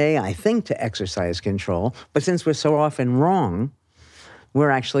a way, I think, to exercise control. But since we're so often wrong, we're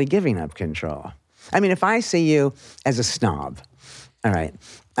actually giving up control. I mean, if I see you as a snob, all right,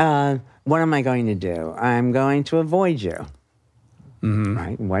 what am I going to do? I'm going to avoid you.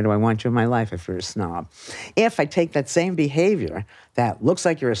 Right? Why do I want you in my life if you're a snob? If I take that same behavior that looks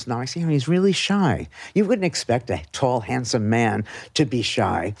like you're a snob, I say, he's really shy. You wouldn't expect a tall, handsome man to be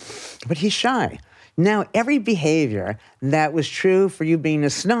shy, but he's shy. Now, every behavior that was true for you being a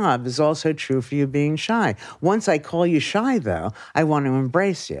snob is also true for you being shy. Once I call you shy, though, I want to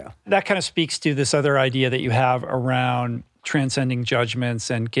embrace you. That kind of speaks to this other idea that you have around transcending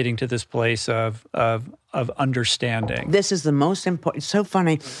judgments and getting to this place of understanding. This is the most important. It's so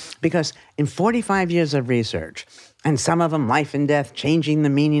funny because in 45 years of research, and some of them life and death, changing the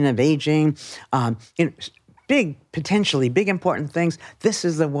meaning of aging, potentially big, important things. This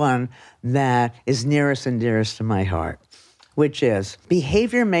is the one that is nearest and dearest to my heart, which is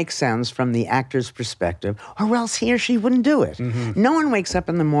behavior makes sense from the actor's perspective, or else he or she wouldn't do it. No one wakes up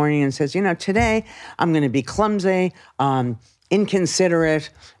in the morning and says, today I'm going to be clumsy, inconsiderate,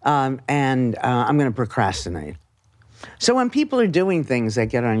 and I'm going to procrastinate. So when people are doing things that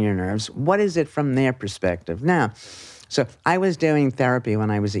get on your nerves, what is it from their perspective? Now, so I was doing therapy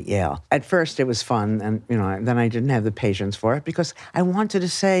when I was at Yale. At first it was fun, and then I didn't have the patience for it because I wanted to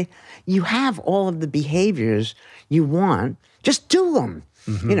say, you have all of the behaviors you want, just do them.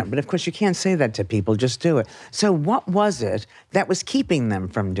 But of course you can't say that to people, just do it. So what was it that was keeping them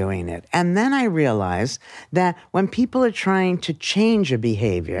from doing it? And then I realized that when people are trying to change a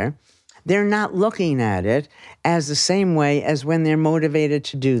behavior, they're not looking at it as the same way as when they're motivated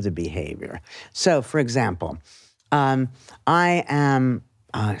to do the behavior. So, for example, I am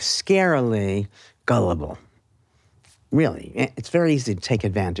scarily gullible. Really, it's very easy to take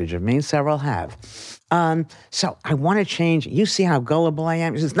advantage of me. Several have. So I want to change. You see how gullible I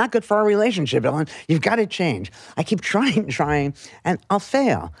am? It's not good for our relationship, Ellen. You've got to change. I keep trying, and I'll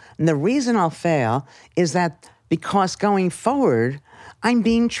fail. And the reason I'll fail is that because going forward, I'm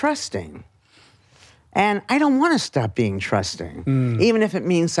being trusting. And I don't want to stop being trusting, even if it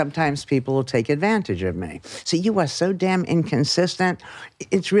means sometimes people will take advantage of me. So you are so damn inconsistent,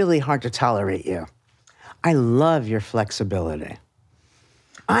 it's really hard to tolerate you. I love your flexibility.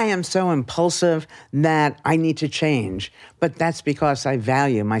 I am so impulsive that I need to change, but that's because I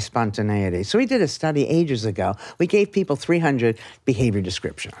value my spontaneity. So we did a study ages ago. We gave people 300 behavior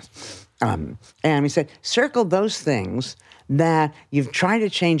descriptions. And we said, circle those things that you've tried to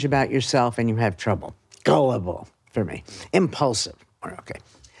change about yourself and you have trouble. Gullible for me. Impulsive. Okay.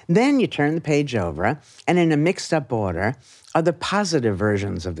 Then you turn the page over, and in a mixed-up order are the positive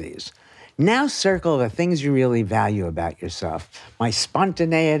versions of these. Now circle the things you really value about yourself. My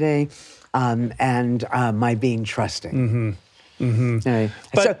spontaneity and my being trusting. Right.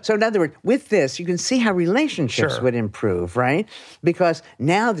 So in other words, with this, you can see how relationships would improve, right? Because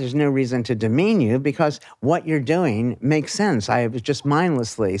now there's no reason to demean you because what you're doing makes sense. I was just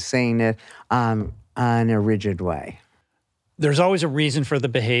mindlessly saying it in a rigid way. There's always a reason for the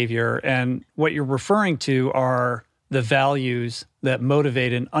behavior, and what you're referring to are the values that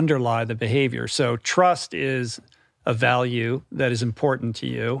motivate and underlie the behavior. So trust is a value that is important to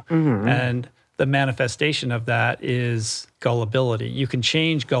you, and the manifestation of that is gullibility. You can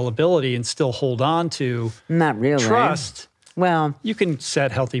change gullibility and still hold on to Not really. trust. Well, you can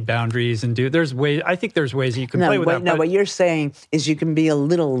set healthy boundaries and there's ways, I think there's ways you can play with that. No, what you're saying is you can be a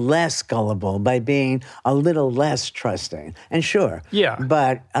little less gullible by being a little less trusting. And sure. Yeah.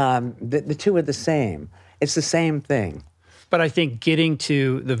 But the two are the same. It's the same thing. But I think getting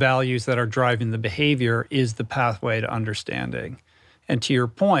to the values that are driving the behavior is the pathway to understanding. And to your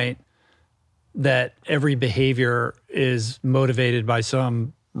point, that every behavior is motivated by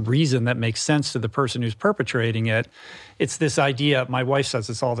some reason that makes sense to the person who's perpetrating it. It's this idea, my wife says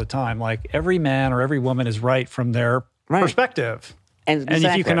this all the time, like every man or every woman is right from their perspective. And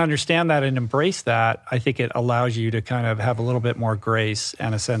if you can understand that and embrace that, I think it allows you to kind of have a little bit more grace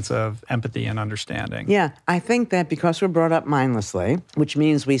and a sense of empathy and understanding. Yeah, I think that because we're brought up mindlessly, which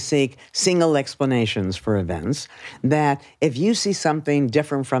means we seek single explanations for events, that if you see something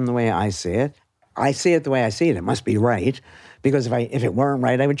different from the way I see it the way I see it. It must be right. Because if it weren't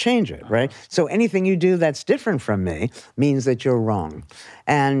right, I would change it, right? So anything you do that's different from me means that you're wrong.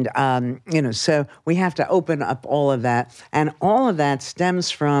 And, so we have to open up all of that. And all of that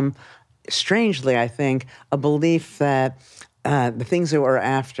stems from, strangely, I think, a belief that the things that we're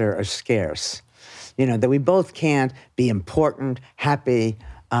after are scarce. That we both can't be important, happy,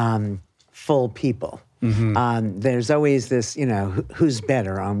 full people. Mm-hmm. There's always this, who's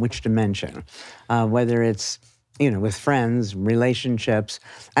better on which dimension, whether it's, with friends, relationships.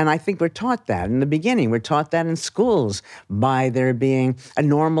 And I think we're taught that in the beginning. We're taught that in schools by there being a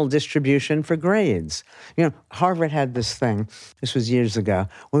normal distribution for grades. Harvard had this thing, this was years ago,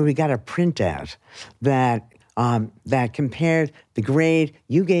 where we got a printout that compared the grade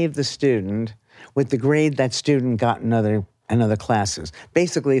you gave the student with the grade that student got in other classes,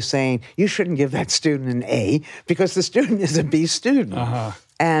 basically saying you shouldn't give that student an A because the student is a B student. Uh-huh.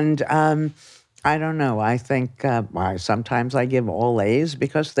 And I don't know. I think sometimes I give all A's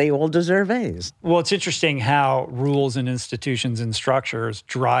because they all deserve A's. Well, it's interesting how rules and institutions and structures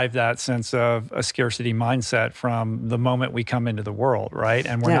drive that sense of a scarcity mindset from the moment we come into the world, right?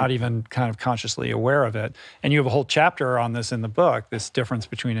 And we're not even kind of consciously aware of it. And you have a whole chapter on this in the book, this difference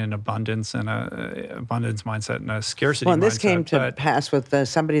between an abundance and a abundance mindset and a scarcity mindset. Well, this came to pass with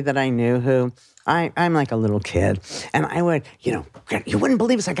somebody that I knew who I'm like a little kid, and I would, you wouldn't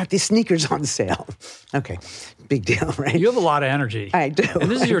believe this, I got these sneakers on sale. Okay, big deal, right? You have a lot of energy. I do. And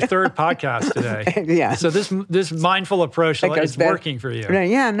this is your third podcast today. Yeah. So this mindful approach is working for you.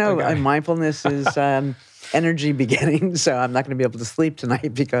 Yeah, no, mindfulness is energy beginning, so I'm not going to be able to sleep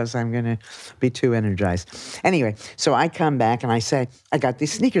tonight because I'm going to be too energized. Anyway, so I come back and I say, I got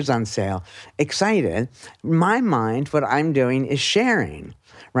these sneakers on sale. Excited. In my mind, what I'm doing is sharing,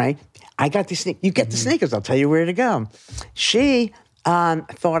 right? I got these sneakers. You get the sneakers. I'll tell you where to go. She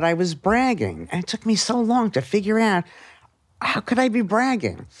thought I was bragging. And it took me so long to figure out, how could I be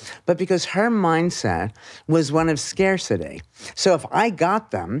bragging? But because her mindset was one of scarcity. So if I got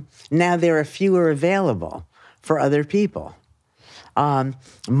them, now there are fewer available for other people.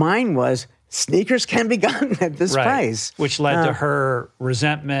 Mine was, sneakers can be gotten at this price. Which led to her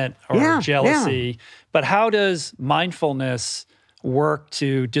resentment or jealousy. Yeah. But how does mindfulness work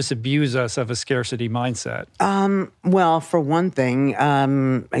to disabuse us of a scarcity mindset? Well, for one thing,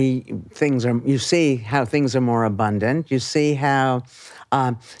 you see how things are more abundant. You see how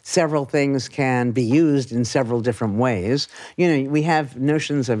several things can be used in several different ways. We have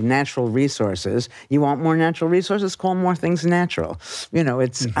notions of natural resources. You want more natural resources? Call more things natural.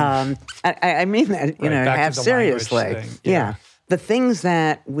 It's, I mean that, half seriously. Yeah. The things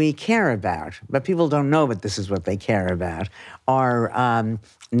that we care about, but people don't know that this is what they care about, are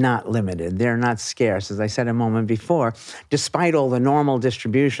not limited. They're not scarce. As I said a moment before, despite all the normal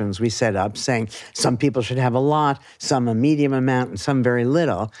distributions we set up, saying some people should have a lot, some a medium amount, and some very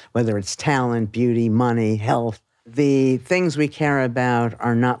little, whether it's talent, beauty, money, health, the things we care about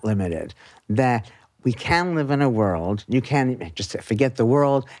are not limited. That we can live in a world, you can just forget the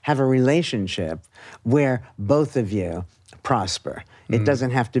world, have a relationship where both of you prosper. It doesn't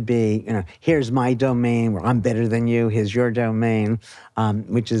have to be, here's my domain where I'm better than you, here's your domain,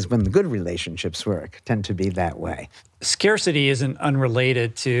 which is when the good relationships tend to be that way. Scarcity isn't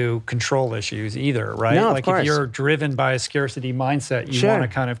unrelated to control issues either, right? No, of course. If you're driven by a scarcity mindset, you want to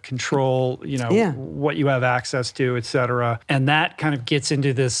kind of control, what you have access to, et cetera. And that kind of gets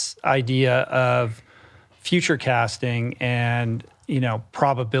into this idea of future casting and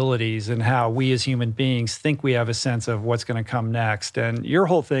probabilities and how we as human beings think we have a sense of what's going to come next. And your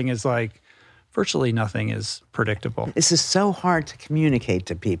whole thing is like, virtually nothing is predictable. This is so hard to communicate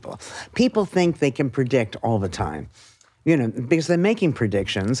to people. People think they can predict all the time, because they're making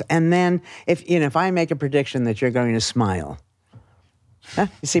predictions. And then if I make a prediction that you're going to smile, You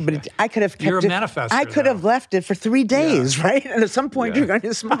see, but I could have kept You're a it. manifester I could have left it for 3 days, right? And at some point, you're going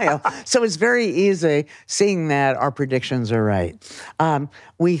to smile. So it's very easy seeing that our predictions are right.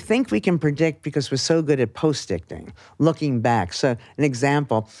 We think we can predict because we're so good at post-dicting, looking back. So an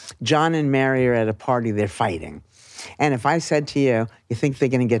example, John and Mary are at a party, they're fighting. And if I said to you, you think they're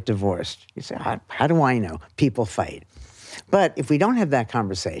going to get divorced? You say, how do I know? People fight. But if we don't have that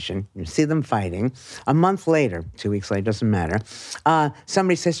conversation, you see them fighting, a month later, 2 weeks later, doesn't matter,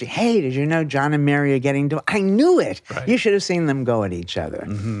 somebody says to you, hey, did you know John and Mary are getting divorced? I knew it. Right. You should have seen them go at each other.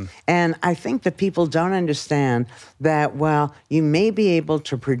 Mm-hmm. And I think that people don't understand that, while you may be able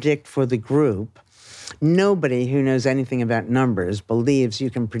to predict for the group, nobody who knows anything about numbers believes you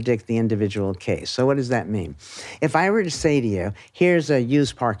can predict the individual case. So what does that mean? If I were to say to you, here's a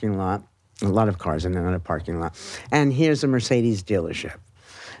used parking lot, a lot of cars in another parking lot, and here's a Mercedes dealership.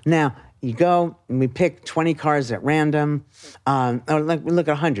 Now, you go and we pick 20 cars at random, or we look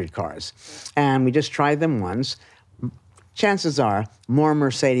at 100 cars, and we just try them once. Chances are more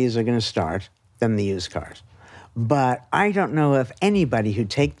Mercedes are going to start than the used cars. But I don't know if anybody who'd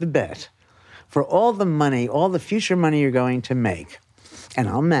take the bet for all the money, all the future money you're going to make, and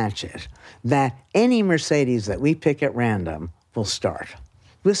I'll match it, that any Mercedes that we pick at random will start.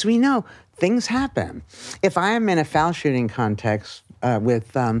 Because we know things happen. If I am in a foul shooting contest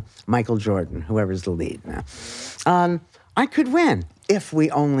with Michael Jordan, whoever's the lead now, I could win if we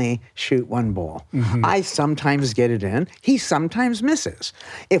only shoot one ball. Mm-hmm. I sometimes get it in. He sometimes misses.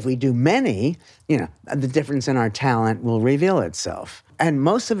 If we do many, the difference in our talent will reveal itself. And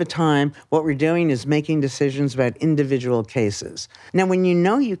most of the time, what we're doing is making decisions about individual cases. Now, when you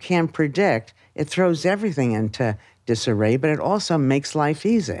know you can't predict, it throws everything into disarray, but it also makes life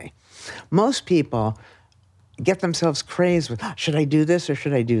easy. Most people get themselves crazed with, should I do this or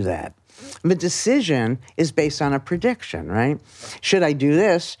should I do that? The decision is based on a prediction, right? Should I do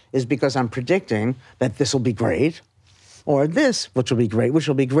this is because I'm predicting that this will be great, or this, which will be great, which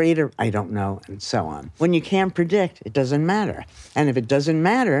will be greater, I don't know, and so on. When you can't predict, it doesn't matter. And if it doesn't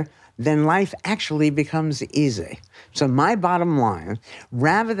matter, then life actually becomes easy. So my bottom line,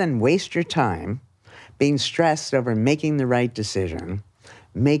 rather than waste your time being stressed over making the right decision,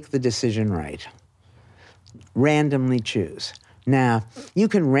 make the decision right. Randomly choose. Now, you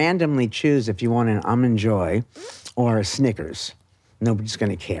can randomly choose if you want an Almond Joy or a Snickers. Nobody's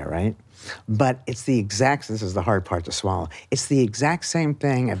going to care, right? But it's this is the hard part to swallow, it's the exact same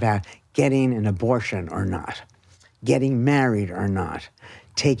thing about getting an abortion or not, getting married or not,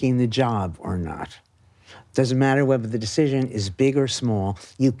 taking the job or not. Doesn't matter whether the decision is big or small,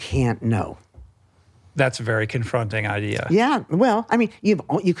 you can't know. That's a very confronting idea. Yeah, well, I mean,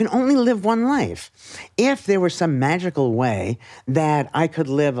 you can only live one life. If there was some magical way that I could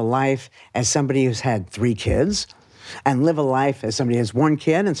live a life as somebody who's had 3 kids and live a life as somebody who has 1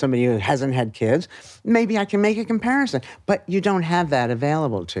 kid and somebody who hasn't had kids, maybe I can make a comparison. But you don't have that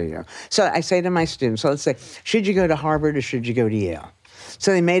available to you. So I say to my students, so let's say, should you go to Harvard or should you go to Yale?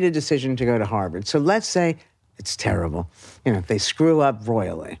 So they made a decision to go to Harvard. So let's say it's terrible. They screw up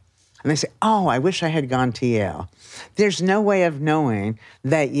royally. And they say, oh, I wish I had gone to Yale. There's no way of knowing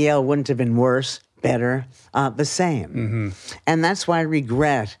that Yale wouldn't have been worse, better, the same. Mm-hmm. And that's why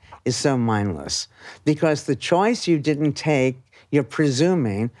regret is so mindless. Because the choice you didn't take, you're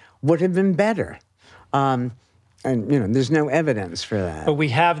presuming, would have been better. And, there's no evidence for that. But we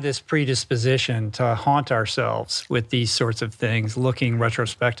have this predisposition to haunt ourselves with these sorts of things, looking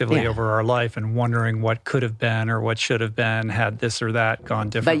retrospectively over our life and wondering what could have been or what should have been had this or that gone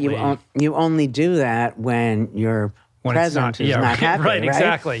differently. But you only do that when your present is not happy, right?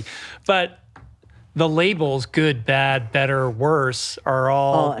 Exactly. But the labels, good, bad, better, worse, are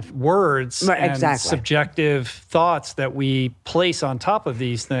all words and subjective thoughts that we place on top of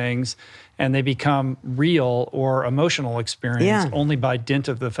these things, and they become real or emotional experience only by dint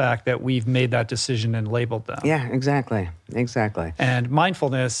of the fact that we've made that decision and labeled them. Yeah, exactly. And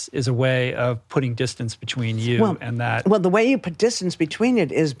mindfulness is a way of putting distance between you and that. Well, the way you put distance between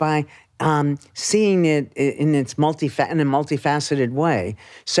it is by seeing it in its in a multifaceted way.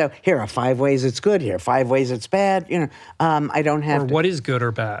 So here are 5 ways it's good. Here are 5 ways it's bad. I don't have. Or what is good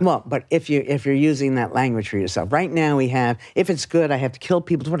or bad? Well, but if you're using that language for yourself, right now we have. If it's good, I have to kill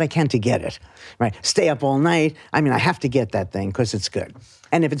people. Do what I can to get it. Right? Stay up all night. I have to get that thing because it's good.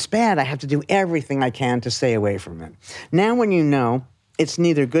 And if it's bad, I have to do everything I can to stay away from it. Now, when you know it's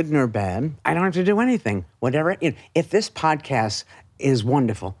neither good nor bad, I don't have to do anything. Whatever. If this podcast is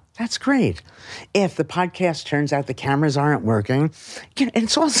wonderful, that's great. If the podcast turns out the cameras aren't working,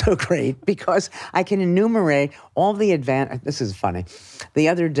 it's also great because I can enumerate all the This is funny. The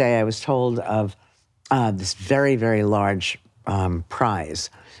other day I was told of this very, very large prize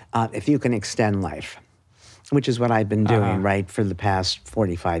if you can extend life, which is what I've been doing, right, for the past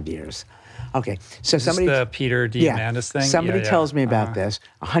 45 years. Okay, so Is somebody... this the Peter Diamandis thing? Somebody tells me about this,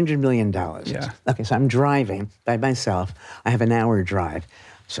 $100 million. Yeah. Okay, so I'm driving by myself. I have an hour drive.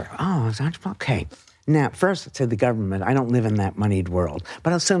 So, okay. Now, first, to the government, I don't live in that moneyed world,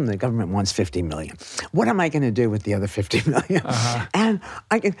 but I'll assume the government wants $50 million. What am I going to do with the other $50 million?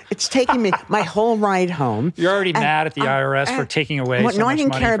 And it's taking me my whole ride home. You're already mad at the IRS for taking away so much money. No, I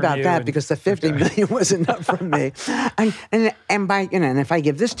didn't care from about you that because the $50 million was enough for me. And if I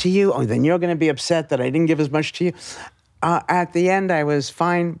give this to you, then you're going to be upset that I didn't give as much to you. At the end, I was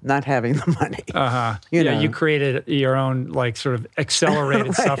fine not having the money. You created your own sort of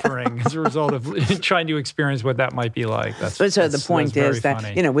accelerated suffering as a result of trying to experience what that might be like. The point is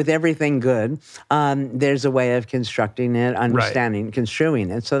that, with everything good, there's a way of constructing it, understanding, construing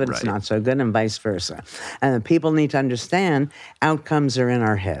it so that it's not so good and vice versa. And people need to understand outcomes are in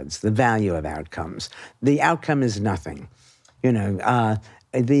our heads, the value of outcomes. The outcome is nothing.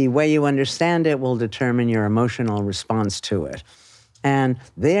 The way you understand it will determine your emotional response to it. And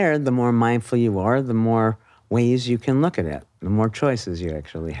the more mindful you are, the more ways you can look at it, the more choices you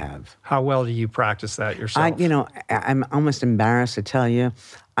actually have. How well do you practice that yourself? I'm almost embarrassed to tell you,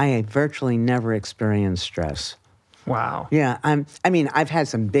 I virtually never experienced stress. Wow. Yeah, I've had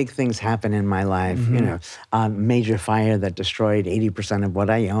some big things happen in my life, major fire that destroyed 80% of what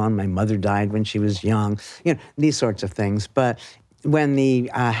I own. My mother died when she was young, these sorts of things. But when the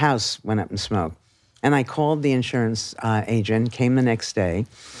house went up in smoke, and I called the insurance agent, came the next day,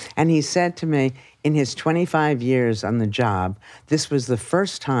 and he said to me, in his 25 years on the job, this was the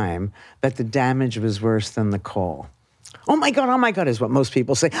first time that the damage was worse than the call. Oh my God, is what most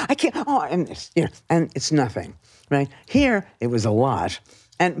people say. I can't, and it's nothing, right? Here, it was a lot.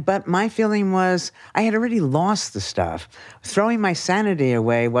 But my feeling was I had already lost the stuff. Throwing my sanity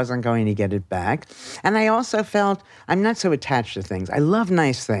away wasn't going to get it back. And I also felt I'm not so attached to things. I love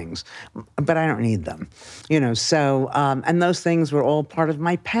nice things, but I don't need them. And those things were all part of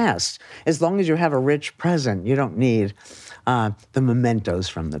my past. As long as you have a rich present, you don't need the mementos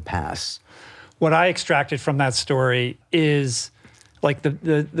from the past. What I extracted from that story is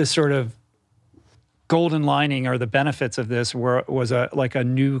the sort of golden lining or the benefits of this was a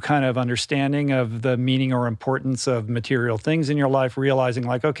new kind of understanding of the meaning or importance of material things in your life, realizing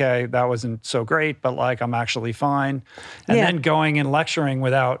okay, that wasn't so great, but I'm actually fine. And then going and lecturing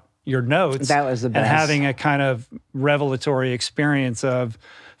without your notes. That was the best. And having a kind of revelatory experience of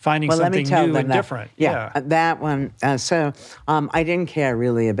finding something new and different. That one. I didn't care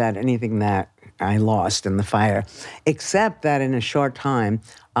really about anything that I lost in the fire, except that in a short time,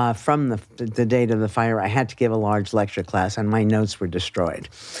 from the date of the fire, I had to give a large lecture class, and my notes were destroyed.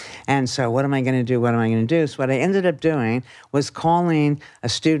 And so what am I going to do? So what I ended up doing was calling a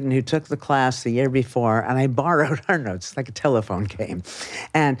student who took the class the year before, and I borrowed her notes, like a telephone game.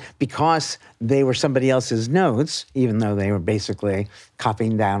 And because they were somebody else's notes, even though they were basically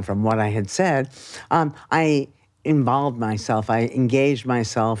copying down from what I had said, I involved myself. I engaged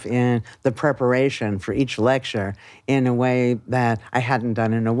myself in the preparation for each lecture in a way that I hadn't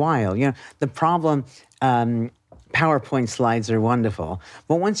done in a while. The problem, PowerPoint slides are wonderful,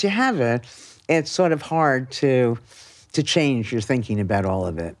 but once you have it, it's sort of hard to change your thinking about all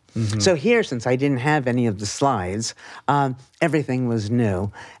of it. Mm-hmm. So here, since I didn't have any of the slides, everything was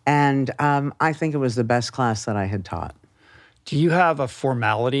new, and I think it was the best class that I had taught. Do you have a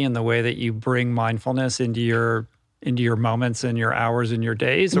formality in the way that you bring mindfulness into your moments and your hours and your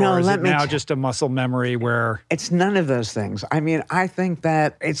days? Or is it now just a muscle memory where... It's none of those things. I think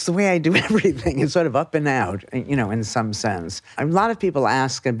that it's the way I do everything. It's sort of up and out, in some sense. A lot of people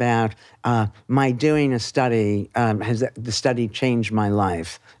ask about my doing a study. Has the study changed my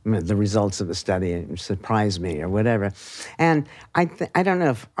life? The results of the study surprised me or whatever. And I don't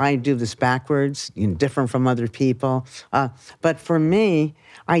know if I do this backwards, different from other people. But for me,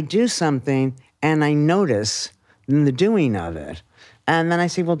 I do something and I notice in the doing of it. And then I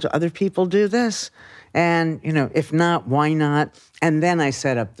say, well, do other people do this? And, if not, why not? And then I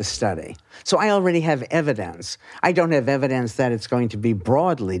set up the study. So I already have evidence. I don't have evidence that it's going to be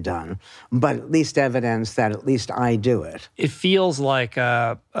broadly done, but at least evidence that at least I do it. It feels like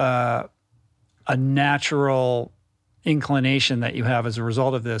a natural inclination that you have as a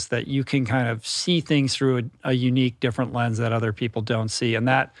result of this, that you can kind of see things through a unique, different lens that other people don't see. And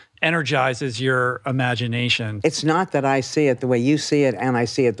that energizes your imagination. It's not that I see it the way you see it and I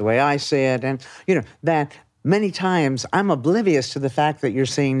see it the way I see it. And, that many times I'm oblivious to the fact that you're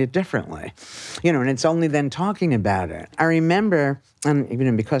seeing it differently. And it's only then talking about it. I remember,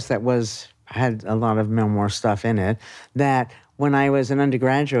 and because that was had a lot of memoir stuff in it, that when I was an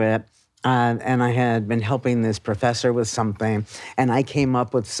undergraduate, and I had been helping this professor with something, and I came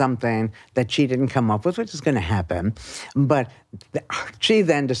up with something that she didn't come up with, which is going to happen. But she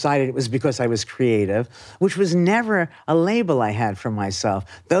then decided it was because I was creative, which was never a label I had for myself.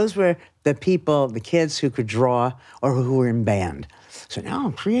 Those were the people, the kids who could draw or who were in band. So now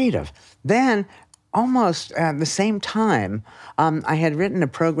I'm creative. Then, almost at the same time, I had written a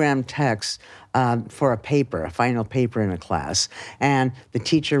program text for a paper, a final paper in a class. And the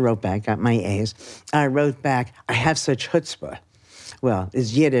teacher wrote back, got my A's, wrote back, I have such chutzpah. Well,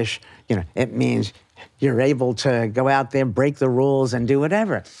 it's Yiddish, it means you're able to go out there, break the rules, and do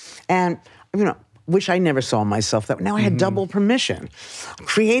whatever. And, which I never saw myself that way. Now I had double permission.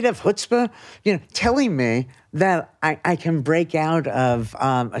 Creative chutzpah, telling me that I can break out of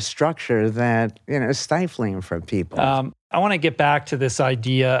a structure that, is stifling for people. I want to get back to this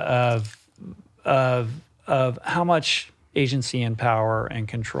idea of how much agency and power and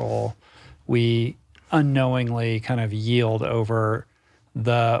control we unknowingly kind of yield over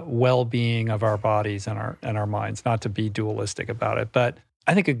the well-being of our bodies and our minds, not to be dualistic about it. But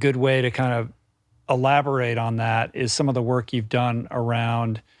I think a good way to kind of elaborate on that is some of the work you've done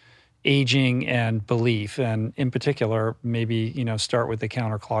around aging and belief, and in particular, maybe, start with the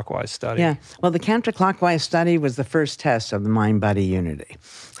counterclockwise study. Yeah, well, the counterclockwise study was the first test of the mind-body unity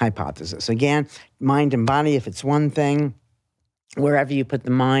hypothesis. Again, mind and body, if it's one thing, wherever you put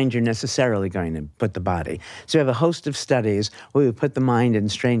the mind, you're necessarily going to put the body. So we have a host of studies where we put the mind in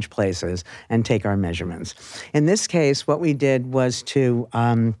strange places and take our measurements. In this case, what we did was to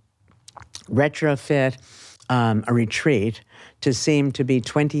retrofit a retreat to seem to be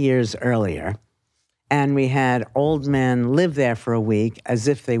 20 years earlier. And we had old men live there for a week as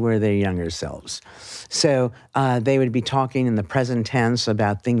if they were their younger selves. So they would be talking in the present tense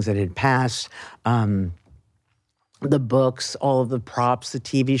about things that had passed, the books, all of the props, the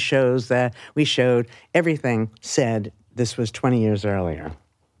TV shows that we showed, everything said this was 20 years earlier.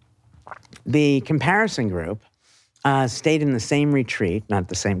 The comparison group stayed in the same retreat, not at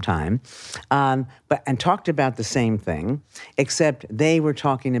the same time, and talked about the same thing, except they were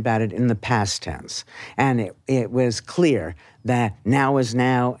talking about it in the past tense. And it was clear that now was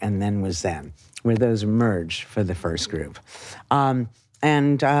now and then was then, where those merged for the first group. And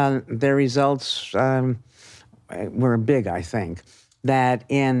their results were big, I think, that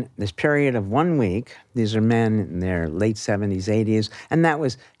in this period of 1 week, these are men in their late 70s, 80s, and that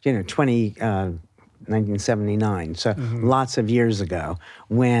was, 1979, so lots of years ago,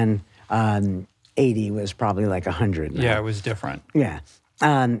 when 80 was probably like 100 now. Yeah, it was different. Yeah.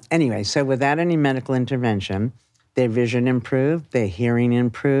 Anyway, so without any medical intervention, their vision improved, their hearing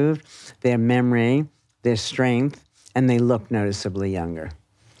improved, their memory, their strength, and they looked noticeably younger.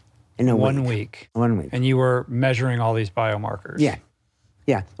 In a 1 week. 1 week. And you were measuring all these biomarkers. Yeah.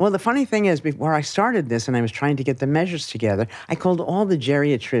 Yeah. Well, the funny thing is, before I started this and I was trying to get the measures together, I called all the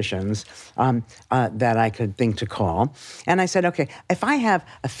geriatricians that I could think to call. And I said, okay, if I have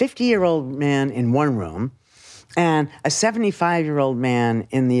a 50-year-old man in one room and a 75-year-old man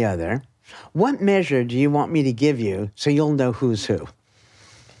in the other, what measure do you want me to give you so you'll know who's who?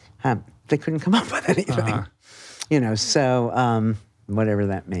 They couldn't come up with anything. So whatever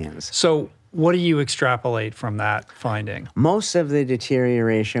that means. So what do you extrapolate from that finding? Most of the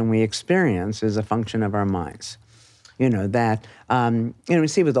deterioration we experience is a function of our minds. We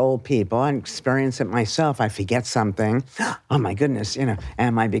see with old people, I experience it myself. I forget something. Oh, my goodness,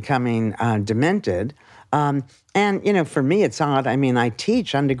 am I becoming demented? And, for me, it's odd. I mean, I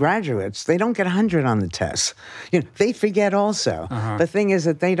teach undergraduates. They don't get 100 on the tests. They forget also. The thing is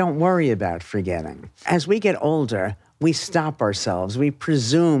that they don't worry about forgetting. As we get older, we stop ourselves. We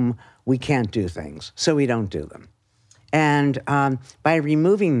presume we can't do things, so we don't do them. And by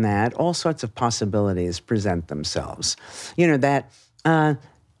removing that, all sorts of possibilities present themselves. That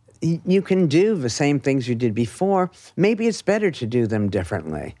you can do the same things you did before. Maybe it's better to do them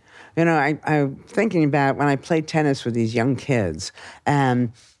differently. I'm thinking about when I played tennis with these young kids,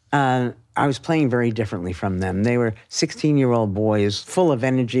 and I was playing very differently from them. They were 16-year-old boys, full of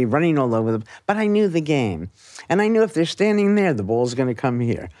energy, running all over them. But I knew the game. And I knew if they're standing there, the ball's going to come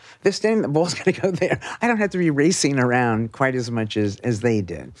here. If they're standing, the ball's going to go there. I don't have to be racing around quite as much as they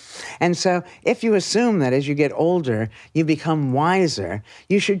did. And so if you assume that as you get older, you become wiser,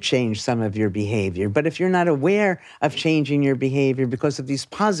 you should change some of your behavior. But if you're not aware of changing your behavior because of these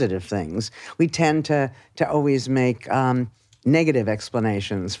positive things, we tend to always make negative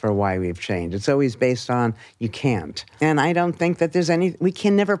explanations for why we've changed. It's always based on you can't. And I don't think that we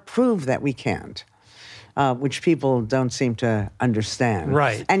can never prove that we can't. which people don't seem to understand.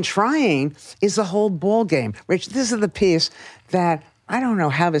 Right. And trying is the whole ball game. Rich, this is the piece that I don't know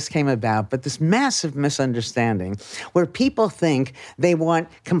how this came about, but this massive misunderstanding where people think they want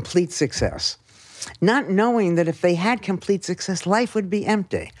complete success, not knowing that if they had complete success, life would be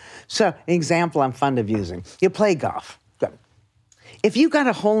empty. So, an example I'm fond of using, you play golf. Good. If you got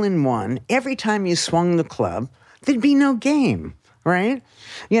a hole-in-one every time you swung the club, there'd be no game, right?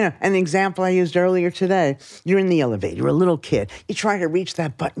 An example I used earlier today, you're in the elevator, you're a little kid, you try to reach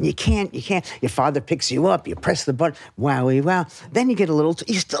that button, you can't, your father picks you up, you press the button, wowie wow, then you get a little,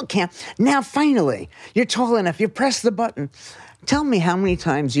 you still can't. Now finally, you're tall enough, you press the button. Tell me how many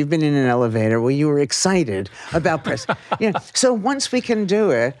times you've been in an elevator where you were excited about pressing. So once we can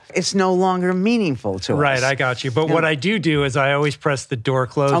do it, it's no longer meaningful to us. Right, I got you. But what I do is I always press the door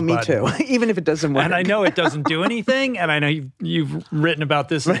close button. Oh, me too, even if it doesn't work. And I know it doesn't do anything, and I know you've written about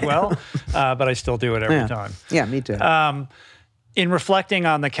this as well, but I still do it every time. Yeah, me too. In reflecting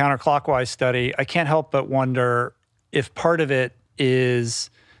on the counterclockwise study, I can't help but wonder if part of it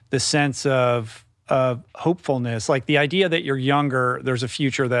is the sense of hopefulness, like the idea that you're younger, there's a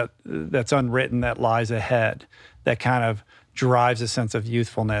future that's unwritten that lies ahead, that kind of drives a sense of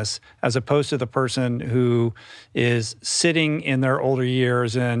youthfulness, as opposed to the person who is sitting in their older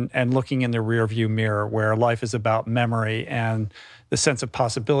years and looking in the rearview mirror, where life is about memory and the sense of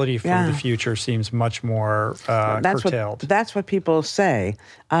possibility for the future seems much more curtailed. That's what people say.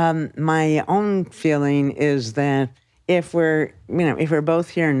 My own feeling is that if we're both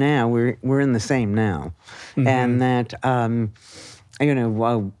here now, we're in the same now, and that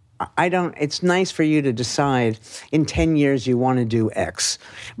it's nice for you to decide in 10 years you want to do X,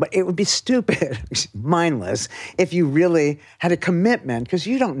 but it would be stupid, mindless, if you really had a commitment, because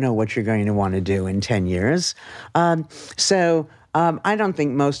you don't know what you're going to want to do in 10 years. So I don't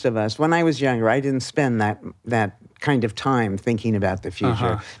think most of us, when I was younger, I didn't spend that kind of time thinking about the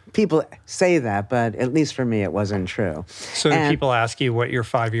future. People say that, but at least for me, it wasn't true. So do people ask you what your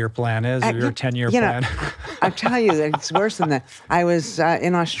 5-year plan is, or your 10-year plan? I'll tell you that it's worse than that. I was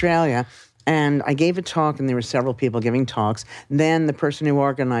in Australia, and I gave a talk, and there were several people giving talks. Then the person who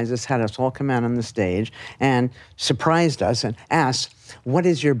organized this had us all come out on the stage and surprised us and asked, what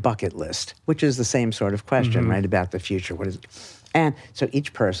is your bucket list? Which is the same sort of question, right, about the future. What is it? And so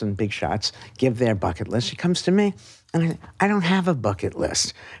each person, big shots, give their bucket list. She comes to me, and I don't have a bucket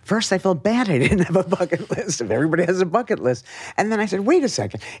list. First, I felt bad I didn't have a bucket list, if everybody has a bucket list. And then I said, wait a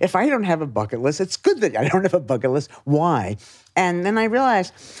second. If I don't have a bucket list, it's good that I don't have a bucket list. Why? And then I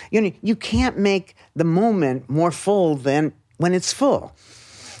realized, you can't make the moment more full than when it's full.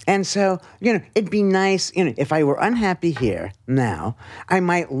 And so, it'd be nice, if I were unhappy here now, I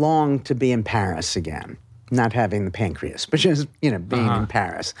might long to be in Paris again. Not having the pancreas, but just, being in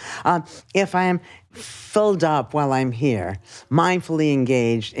Paris. If I am filled up while I'm here, mindfully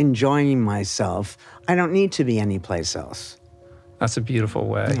engaged, enjoying myself, I don't need to be anyplace else. That's a beautiful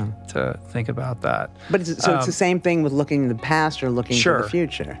way to think about that. But it's the same thing with looking in the past or looking to the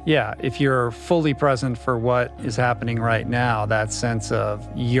future. Yeah, if you're fully present for what is happening right now, that sense of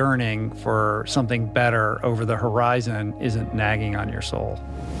yearning for something better over the horizon isn't nagging on your soul.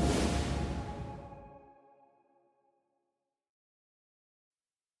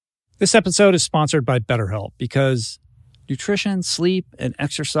 This episode is sponsored by BetterHelp, because nutrition, sleep, and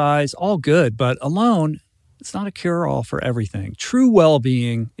exercise, all good, but alone, it's not a cure-all for everything. True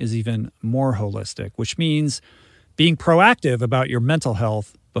well-being is even more holistic, which means being proactive about your mental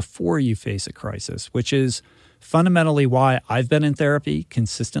health before you face a crisis, which is fundamentally why I've been in therapy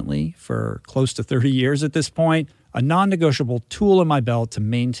consistently for close to 30 years at this point, a non-negotiable tool in my belt to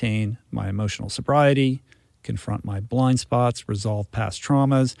maintain my emotional sobriety, confront my blind spots, resolve past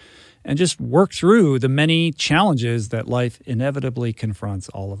traumas, and just work through the many challenges that life inevitably confronts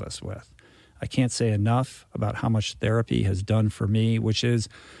all of us with. I can't say enough about how much therapy has done for me, which is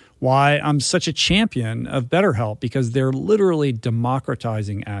why I'm such a champion of BetterHelp, because they're literally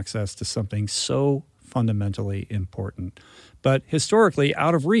democratizing access to something so fundamentally important, but historically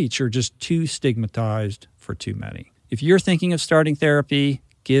out of reach or just too stigmatized for too many. If you're thinking of starting therapy,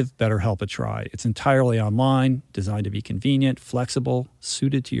 give BetterHelp a try. It's entirely online, designed to be convenient, flexible,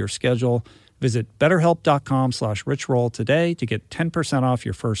 suited to your schedule. Visit betterhelp.com/richroll today to get 10% off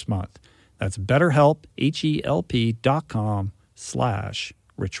your first month. That's BetterHelp,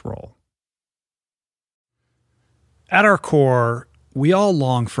 HELP.com/richroll. At our core, we all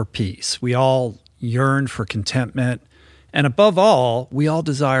long for peace. We all yearn for contentment. And above all, we all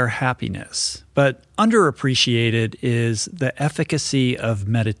desire happiness. But underappreciated is the efficacy of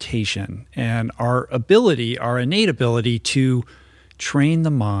meditation and our innate ability to train the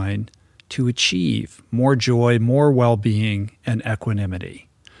mind to achieve more joy, more well-being, and equanimity.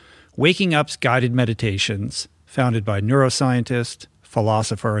 Waking Up's guided meditations, founded by neuroscientist,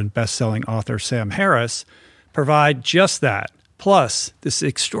 philosopher, and best-selling author Sam Harris, provide just that, plus this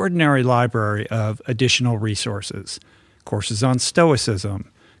extraordinary library of additional resources, courses on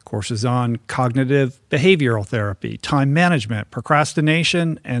Stoicism, courses on cognitive behavioral therapy, time management,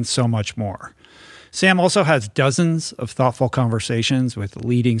 procrastination, and so much more. Sam also has dozens of thoughtful conversations with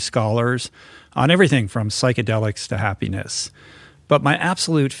leading scholars on everything from psychedelics to happiness. But my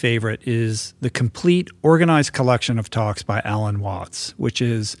absolute favorite is the complete organized collection of talks by Alan Watts, which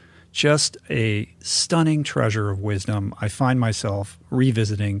is just a stunning treasure of wisdom I find myself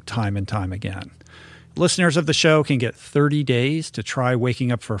revisiting time and time again. Listeners of the show can get 30 days to try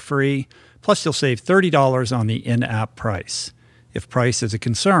Waking Up for free, plus you'll save $30 on the in-app price. If price is a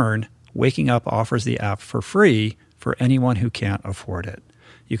concern, Waking Up offers the app for free for anyone who can't afford it.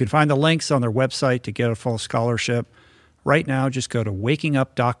 You can find the links on their website to get a full scholarship. Right now, just go to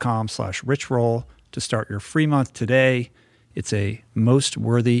wakingup.com/richroll to start your free month today. It's a most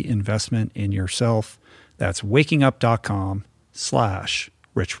worthy investment in yourself. That's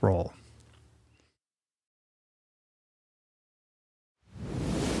wakingup.com/richroll.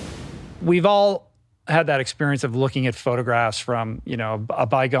 We've all had that experience of looking at photographs from, a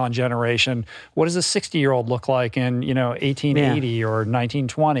bygone generation. What does a 60-year-old look like in, 1880 or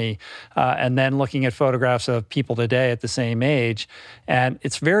 1920? And then looking at photographs of people today at the same age. And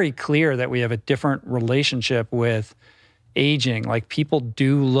it's very clear that we have a different relationship with aging. Like, people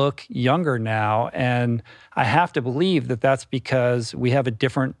do look younger now. And I have to believe that that's because we have a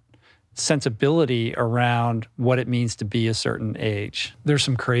different sensibility around what it means to be a certain age. There's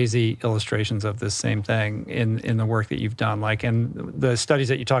some crazy illustrations of this same thing in the work that you've done. Like, and the studies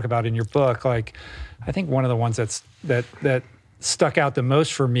that you talk about in your book, like, I think one of the ones that stuck out the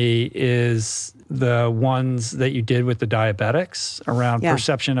most for me is the ones that you did with the diabetics around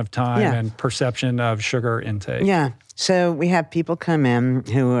perception of time and perception of sugar intake. Yeah. So we have people come in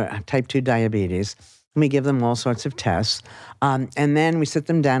who have type 2 diabetes. We give them all sorts of tests, and then we sit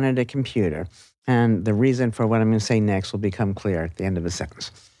them down at a computer. And the reason for what I'm going to say next will become clear at the end of the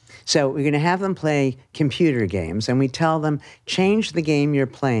sentence. So we're going to have them play computer games, and we tell them, change the game you're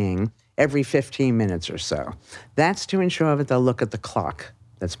playing every 15 minutes or so. That's to ensure that they'll look at the clock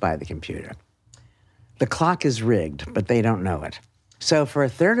that's by the computer. The clock is rigged, but they don't know it. So for a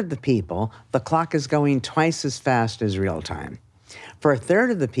third of the people, the clock is going twice as fast as real time. For a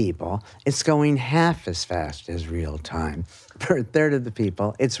third of the people, it's going half as fast as real time. For a third of the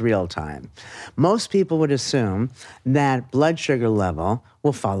people, it's real time. Most people would assume that blood sugar level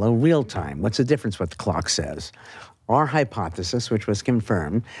will follow real time. What's the difference what the clock says? Our hypothesis, which was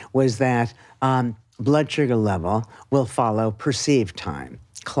confirmed, was that blood sugar level will follow perceived time,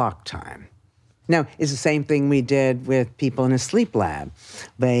 clock time. Now, it's the same thing we did with people in a sleep lab.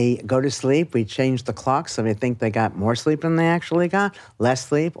 They go to sleep, we change the clock so they think they got more sleep than they actually got, less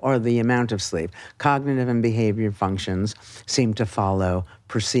sleep, or the amount of sleep. Cognitive and behavior functions seem to follow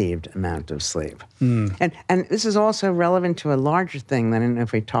perceived amount of sleep. And this is also relevant to a larger thing than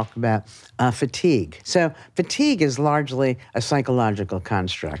if we talk about fatigue. So fatigue is largely a psychological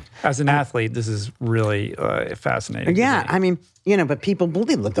construct. As an athlete, this is really fascinating. Yeah, I mean, but people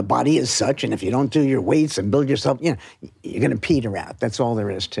believe that the body is such, and if you don't do your weights and build yourself, you're going to peter out. That's all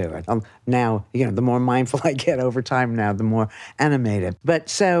there is to it. Now, the more mindful I get over time now, the more animated. But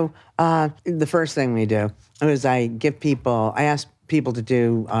so the first thing we do is I ask people to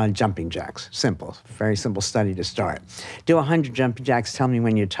do jumping jacks. Simple, very simple study to start. Do 100 jumping jacks, tell me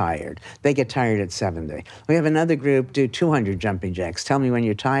when you're tired. They get tired at 70. We have another group do 200 jumping jacks, tell me when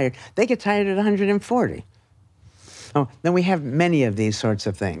you're tired. They get tired at 140. Oh, then we have many of these sorts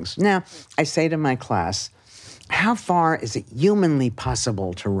of things. Now, I say to my class, how far is it humanly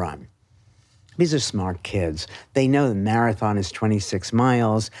possible to run? These are smart kids. They know the marathon is 26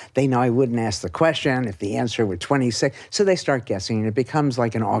 miles. They know I wouldn't ask the question if the answer were 26. So they start guessing, and it becomes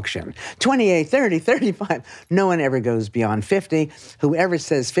like an auction. 28, 30, 35. No one ever goes beyond 50. Whoever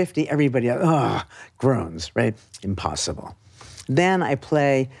says 50, everybody groans, right? Impossible. Then I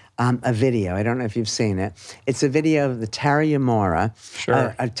play a video. I don't know if you've seen it. It's a video of the Tarahumara,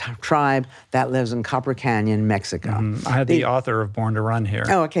 a tribe that lives in Copper Canyon, Mexico. I had the author of Born to Run here.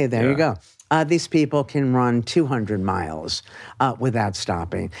 Oh, okay, there you go. These people can run 200 miles without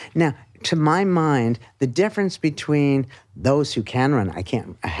stopping. Now, to my mind, the difference between those who can run, I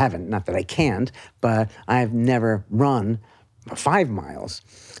haven't, not that I can't, but I've never run 5 miles.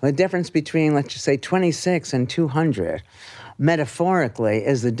 The difference between, let's just say, 26 and 200, metaphorically,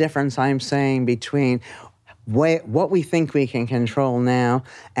 is the difference I'm saying between what we think we can control now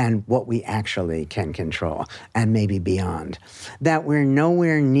and what we actually can control, and maybe beyond. That we're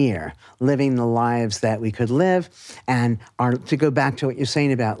nowhere near living the lives that we could live. And to go back to what you're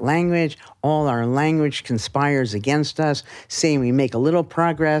saying about language, all our language conspires against us, saying we make a little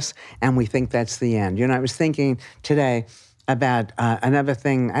progress and we think that's the end. I was thinking today about another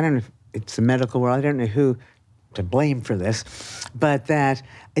thing. I don't know if it's the medical world. I don't know who to blame for this, but that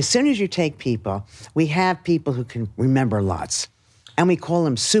as soon as you take people, we have people who can remember lots, and we call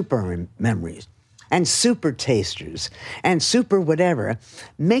them super memories and super tasters and super whatever,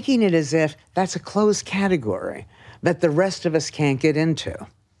 making it as if that's a closed category that the rest of us can't get into,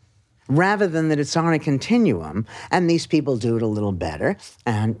 rather than that it's on a continuum, and these people do it a little better,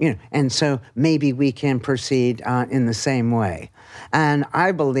 and so maybe we can proceed in the same way. And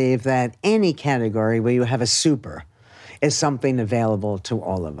I believe that any category where you have a super is something available to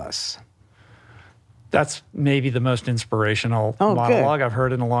all of us. That's maybe the most inspirational monologue good. I've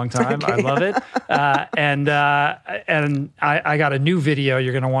heard in a long time. Okay. I love it. And I got a new video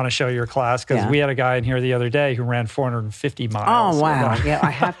you're going to want to show your class, because we had a guy in here the other day who ran 450 miles. Oh, wow. Yeah,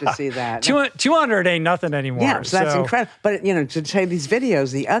 I have to see that. 200 ain't nothing anymore. Yeah, so that's incredible. But, to say these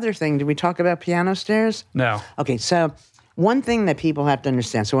videos, the other thing, did we talk about piano stairs? No. Okay, so one thing that people have to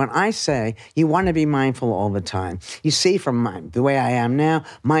understand, so when I say you want to be mindful all the time, you see from the way I am now,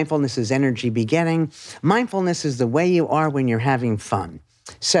 mindfulness is energy begetting. Mindfulness is the way you are when you're having fun.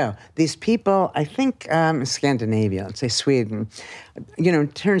 So these people, I think Scandinavia, let's say Sweden,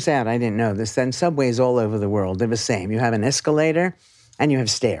 it turns out, I didn't know this, then subways all over the world, they're the same. You have an escalator and you have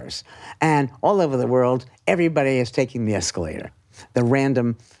stairs. And all over the world, everybody is taking the escalator. The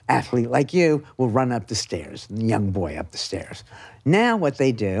random athlete like you will run up the stairs, the young boy up the stairs. Now what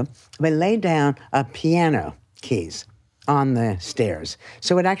they do, they lay down a piano keys on the stairs,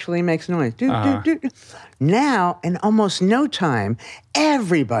 so it actually makes noise. Now, in almost no time,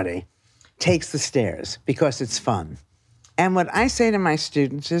 everybody takes the stairs because it's fun. And what I say to my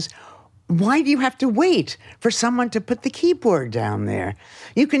students is, why do you have to wait for someone to put the keyboard down there?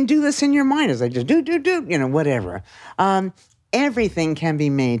 You can do this in your mind as I just do, whatever. Everything can be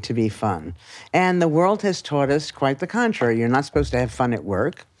made to be fun. And the world has taught us quite the contrary. You're not supposed to have fun at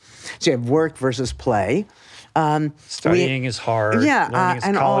work. So you have work versus play. Studying is hard. Yeah. Learning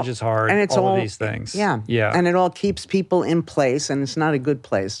in college is hard. And it's all of these things. Yeah. Yeah. And it all keeps people in place, and it's not a good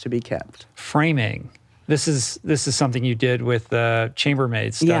place to be kept. Framing. This is something you did with the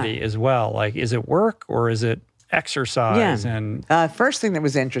chambermaid study as well. Like, is it work or is it exercise? Yeah. And first thing that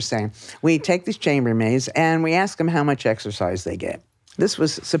was interesting, we take these chambermaids and we ask them how much exercise they get. This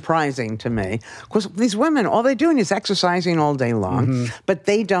was surprising to me, because these women, all they're doing is exercising all day long, but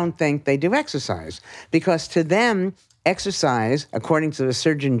they don't think they do exercise, because to them, exercise, according to the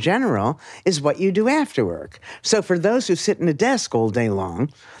Surgeon General, is what you do after work. So for those who sit in a desk all day long,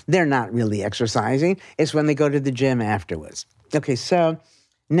 they're not really exercising. It's when they go to the gym afterwards. Okay, so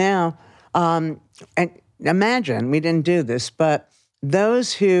now, and imagine, we didn't do this, but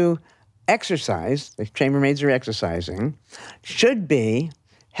those who exercise, the chambermaids are exercising, should be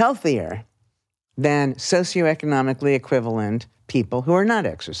healthier than socioeconomically equivalent people who are not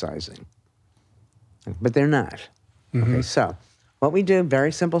exercising. But they're not. Okay, so what we do,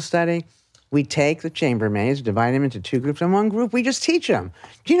 very simple study, we take the chambermaids, divide them into two groups. In one group, we just teach them.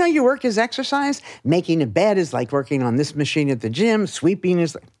 Do you know your work is exercise? Making a bed is like working on this machine at the gym. Sweeping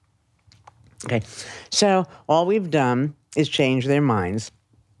is like... Okay, so all we've done is change their minds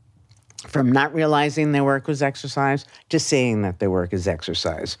from not realizing their work was exercise to seeing that their work is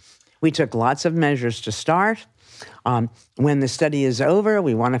exercise. We took lots of measures to start. When the study is over,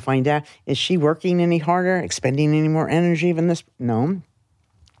 we want to find out, is she working any harder, expending any more energy than this? No.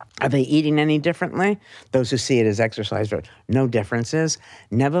 Are they eating any differently? Those who see it as exercise, no differences.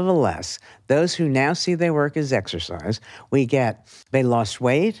 Nevertheless, those who now see their work as exercise, they lost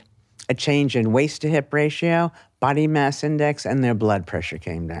weight, a change in waist to hip ratio, body mass index, and their blood pressure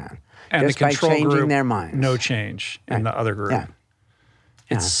came down. And just the control by changing group, their minds. no change in the other group. Yeah.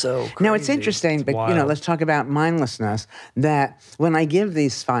 It's so crazy. Now, it's interesting, but, let's talk about mindlessness, that when I give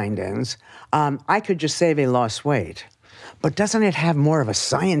these findings, I could just say they lost weight. But doesn't it have more of a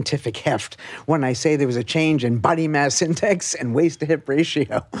scientific heft when I say there was a change in body mass index and waist to hip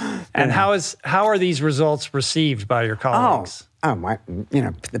ratio? And how are these results received by your colleagues?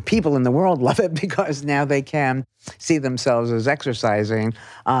 The people in the world love it, because now they can see themselves as exercising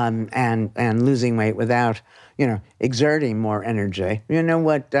and losing weight without, exerting more energy. You know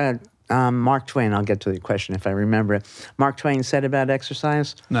what Mark Twain, I'll get to the question if I remember it, Mark Twain said about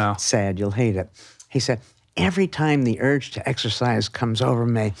exercise? No. Sad, you'll hate it. He said, every time the urge to exercise comes over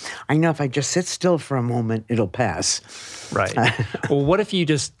me, I know if I just sit still for a moment, it'll pass. Right. Well, what if you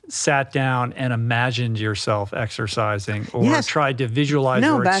just sat down and imagined yourself exercising, or tried to visualize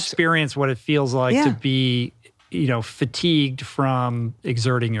or experience what it feels like to be, fatigued from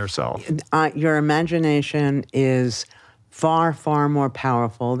exerting yourself? Your imagination is far, far more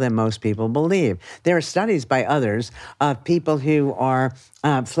powerful than most people believe. There are studies by others of people who are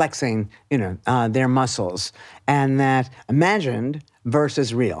flexing, their muscles, and that imagined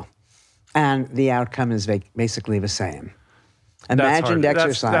versus real. And the outcome is basically the same. Imagined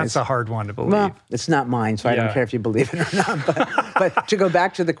exercise. That's a hard one to believe. Well, it's not mine, so I don't care if you believe it or not. But to go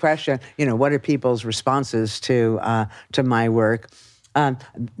back to the question, what are people's responses to my work?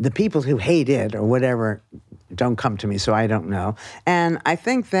 The people who hate it or whatever don't come to me, so I don't know. And I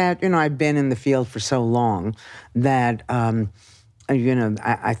think that, I've been in the field for so long that,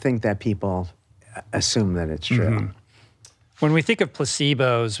 I think that people assume that it's true. Mm-hmm. When we think of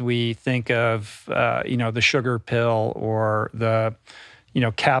placebos, we think of, the sugar pill or the,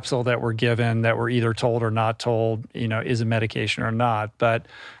 capsule that we're given that we're either told or not told, is a medication or not. But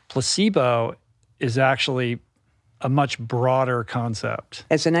placebo is actually a much broader concept.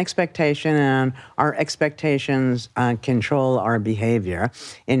 It's an expectation, and our expectations control our behavior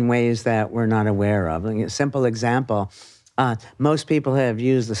in ways that we're not aware of. A simple example, most people have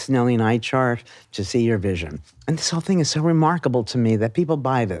used the Snelling eye chart to see your vision. And this whole thing is so remarkable to me that people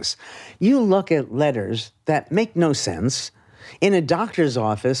buy this. You look at letters that make no sense in a doctor's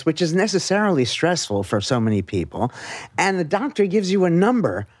office, which is necessarily stressful for so many people, and the doctor gives you a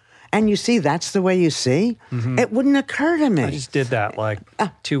number, and you see that's the way you see. Mm-hmm. It wouldn't occur to me. I just did that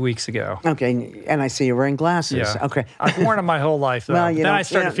 2 weeks ago. Okay, and I see you're wearing glasses. Yeah. Okay. I've worn them my whole life, though. Then I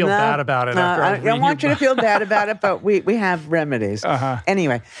started to feel bad about it after I don't want you to feel bad about it, but we have remedies. Uh-huh.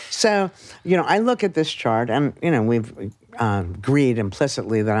 Anyway, so, I look at this chart, and, we've agreed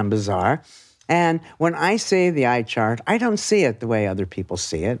implicitly that I'm bizarre. And when I see the eye chart, I don't see it the way other people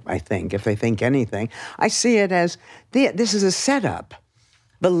see it, I think, if they think anything. I see it as this is a setup.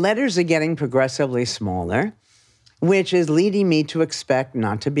 The letters are getting progressively smaller, which is leading me to expect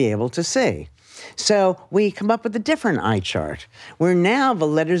not to be able to see. So we come up with a different eye chart, where now the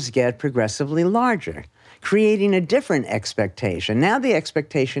letters get progressively larger, creating a different expectation. Now the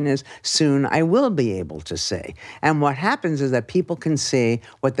expectation is soon I will be able to see. And what happens is that people can see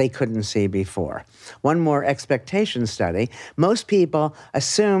what they couldn't see before. One more expectation study. Most people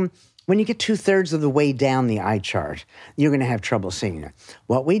assume when you get 2/3 of the way down the eye chart, you're going to have trouble seeing it.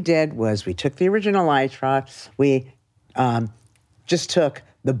 What we did was we took the original eye chart, we just took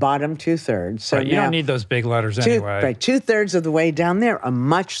the bottom 2/3. So right, you don't need those big letters anyway. Right, 2/3 of the way down there are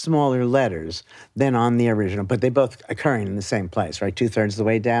much smaller letters than on the original, but they both occurring in the same place, right? 2/3 of the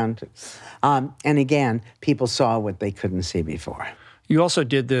way down. And again, people saw what they couldn't see before. You also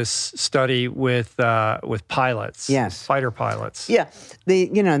did this study with pilots. Yes. Fighter pilots. Yeah.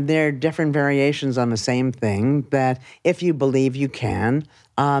 There are different variations on the same thing, that if you believe you can,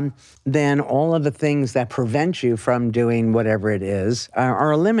 then all of the things that prevent you from doing whatever it is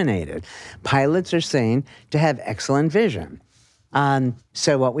are eliminated. Pilots are seen to have excellent vision.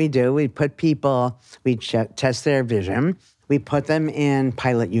 So what we do, we put people, we test their vision. We put them in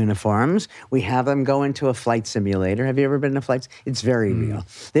pilot uniforms. We have them go into a flight simulator. Have you ever been in a flight? It's very real.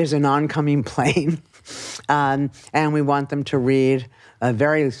 There's an oncoming plane, and we want them to read a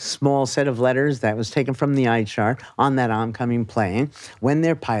very small set of letters that was taken from the eye chart on that oncoming plane. When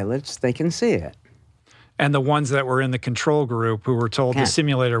they're pilots, they can see it. And the ones that were in the control group who were told the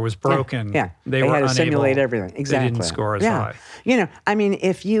simulator was broken, they were had to unable, simulate everything. Exactly. They didn't score as high.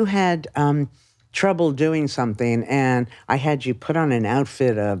 If you had trouble doing something and I had you put on an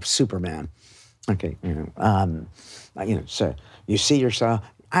outfit of Superman, so you see yourself,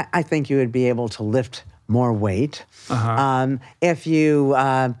 I think you would be able to lift more weight. Uh-huh. If you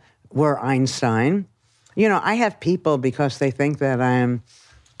were Einstein, I have people, because they think that I'm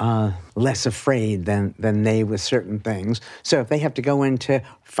less afraid than they with certain things. So if they have to go into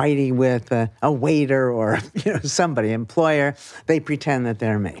fighting with a waiter or somebody, employer, they pretend that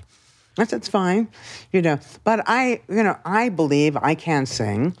they're me. That's fine, But I believe I can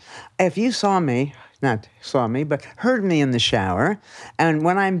sing. If you not saw me, but heard me in the shower, and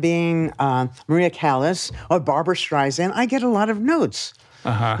when I'm being Maria Callas or Barbara Streisand, I get a lot of notes.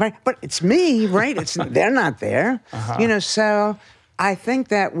 Uh-huh. Right? But it's me, right? They're not there. Uh-huh. So I think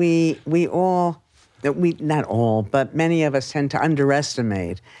that not all, but many of us tend to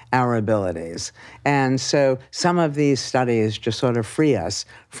underestimate our abilities. And so some of these studies just sort of free us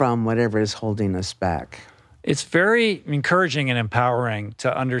from whatever is holding us back. It's very encouraging and empowering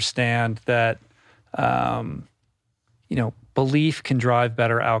to understand that belief can drive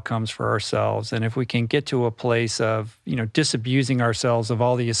better outcomes for ourselves. And if we can get to a place of, disabusing ourselves of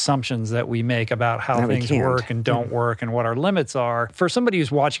all the assumptions that we make about how things work and don't work and what our limits are, for somebody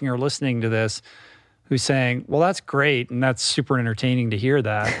who's watching or listening to this, who's saying, well, that's great and that's super entertaining to hear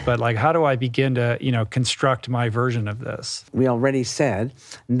that, but how do I begin to, construct my version of this? We already said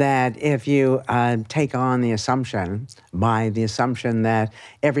that if you take on the assumption that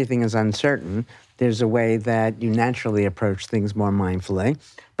everything is uncertain, there's a way that you naturally approach things more mindfully.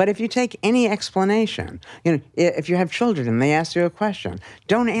 But if you take any explanation, if you have children and they ask you a question,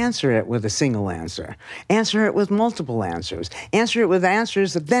 don't answer it with a single answer. Answer it with multiple answers. Answer it with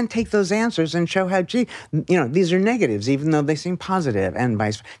answers that then take those answers and show how, these are negatives, even though they seem positive, and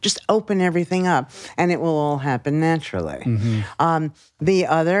vice versa. Just open everything up, and it will all happen naturally. Mm-hmm. The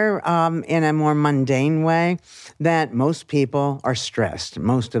other, in a more mundane way, that most people are stressed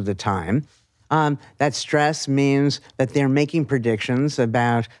most of the time. That stress means that they're making predictions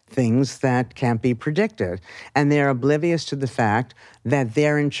about things that can't be predicted. And they're oblivious to the fact that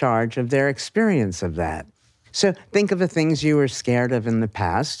they're in charge of their experience of that. So think of the things you were scared of in the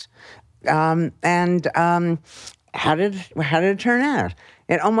past. How did it turn out?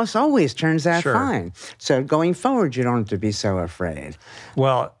 It almost always turns out fine. So going forward, you don't have to be so afraid.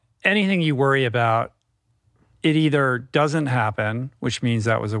 Well, anything you worry about, it either doesn't happen, which means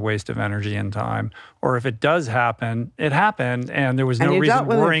that was a waste of energy and time, or if it does happen, it happened, and there was no reason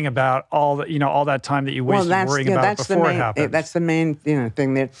worrying about all that time that you wasted worrying about it before it happened. That's the main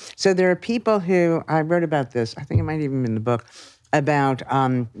thing there. So there are people who, I wrote about this, I think it might even be in the book, about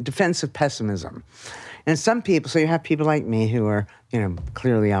defensive pessimism. And some people, so you have people like me who are,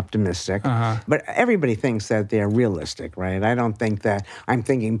 clearly optimistic, but everybody thinks that they're realistic, right? I don't think that I'm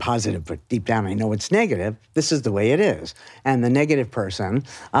thinking positive, but deep down I know it's negative. This is the way it is. And the negative person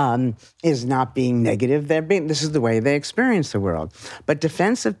is not being negative. This is the way they experience the world. But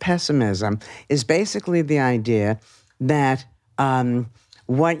defensive pessimism is basically the idea that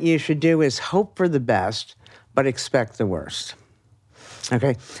what you should do is hope for the best, but expect the worst.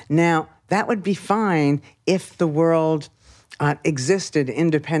 Okay? Now, that would be fine if the world existed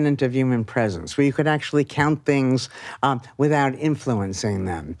independent of human presence, where you could actually count things without influencing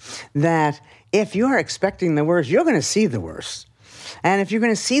them. That if you're expecting the worst, you're going to see the worst. And if you're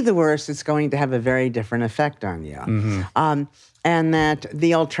going to see the worst, it's going to have a very different effect on you. Mm-hmm. And that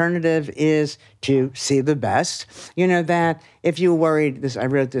the alternative is to see the best. That if you worried, I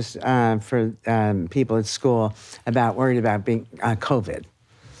wrote this for people at school worried about being COVID.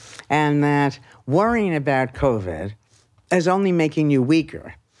 And that worrying about COVID is only making you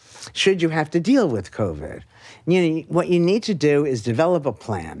weaker, should you have to deal with COVID. What you need to do is develop a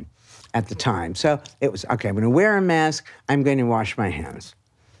plan at the time. So it was, okay, I'm going to wear a mask, I'm going to wash my hands.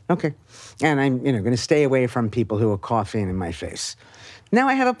 Okay. And I'm going to stay away from people who are coughing in my face. Now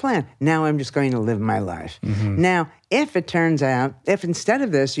I have a plan. Now I'm just going to live my life. Mm-hmm. Now, if it turns out, if instead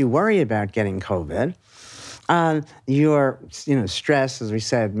of this you worry about getting COVID, your stress, as we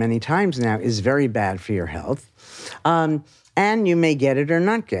said many times now, is very bad for your health. And you may get it or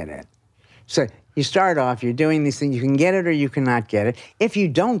not get it. So you start off, you're doing these things, you can get it or you cannot get it. If you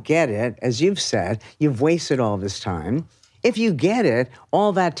don't get it, as you've said, you've wasted all this time. If you get it,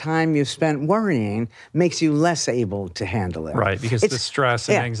 all that time you've spent worrying makes you less able to handle it. Right, because the stress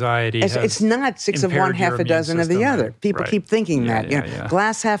and anxiety it's not 6 of one, half a dozen of the other. People keep thinking that.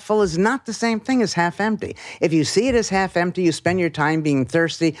 Glass half full is not the same thing as half empty. If you see it as half empty, you spend your time being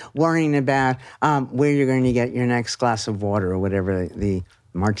thirsty, worrying about where you're going to get your next glass of water or whatever, the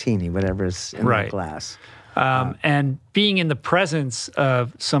martini, whatever's in that glass. And being in the presence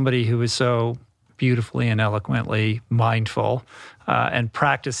of somebody who is so beautifully and eloquently mindful, and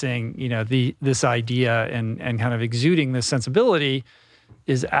practicing, this idea and kind of exuding this sensibility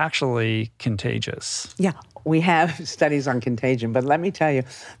is actually contagious. Yeah, we have studies on contagion, but let me tell you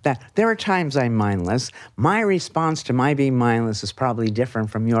that there are times I'm mindless. My response to my being mindless is probably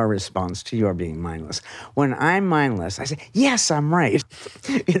different from your response to your being mindless. When I'm mindless, I say, yes, I'm right.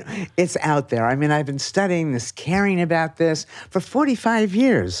 It's out there. I mean, I've been studying this, caring about this for 45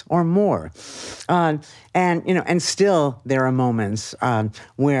 years or more. And still there are moments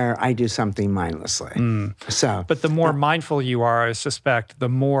where I do something mindlessly. But the more mindful you are, I suspect, the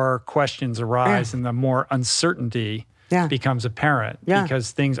more questions arise and the more uncertainty becomes apparent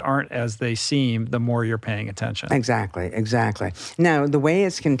because things aren't as they seem the more you're paying attention. Exactly. Now, the way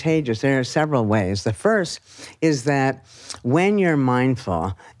it's contagious, there are several ways. The first is that when you're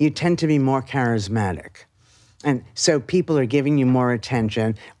mindful, you tend to be more charismatic. And so people are giving you more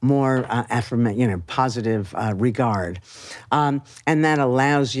attention, more positive regard. And that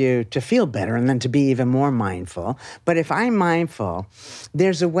allows you to feel better and then to be even more mindful. But if I'm mindful,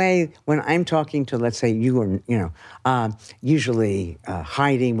 there's a way when I'm talking to, let's say, you are, usually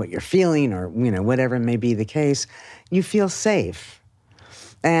hiding what you're feeling or, whatever may be the case, you feel safe.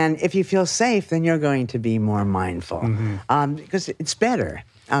 And if you feel safe, then you're going to be more mindful because it's better.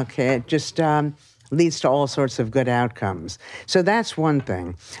 Okay, it just leads to all sorts of good outcomes. So that's one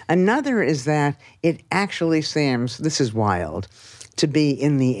thing. Another is that it actually seems, this is wild, to be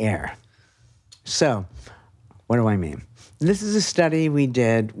in the air. So what do I mean? This is a study we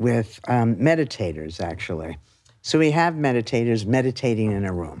did with meditators, actually. So we have meditators meditating in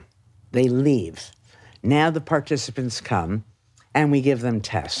a room. They leave. Now the participants come, and we give them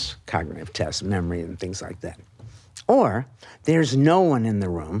tests, cognitive tests, memory, and things like that. Or there's no one in the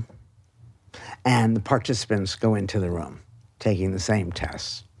room, and the participants go into the room taking the same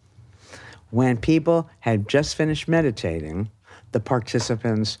tests. When people had just finished meditating, the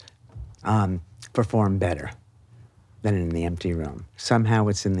participants perform better than in the empty room. Somehow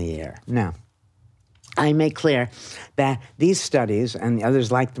it's in the air. Now, I make clear that these studies, and the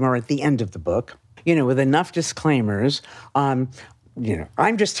others like them, are at the end of the book, with enough disclaimers. I'm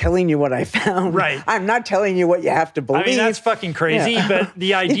just telling you what I found. Right. I'm not telling you what you have to believe. I mean, that's fucking crazy. Yeah. But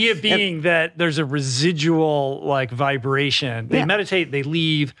the idea being that there's a residual vibration. They meditate, they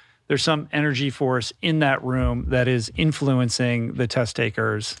leave. There's some energy force in that room that is influencing the test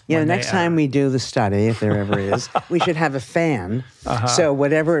takers. Yeah, the next time we do the study, if there ever is, we should have a fan. So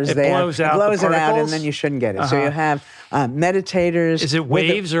whatever is there, it blows it out, and then you shouldn't get it. So you have meditators. Is it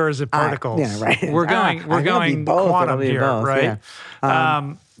waves or is it particles? Yeah, right. We're going quantum here, both, right?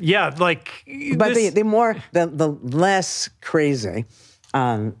 Yeah. But the less crazy,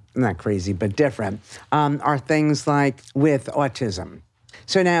 not crazy, but different, are things like with autism.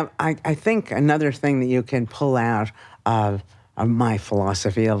 So now I think another thing that you can pull out of my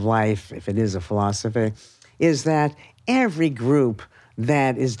philosophy of life, if it is a philosophy, is that every group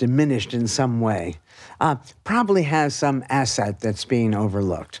that is diminished in some way probably has some asset that's being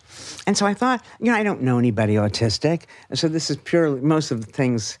overlooked. And so I thought, I don't know anybody autistic, and so this is purely, most of the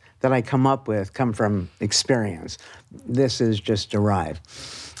things that I come up with come from experience. This is just derived.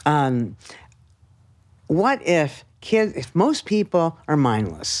 What if most people are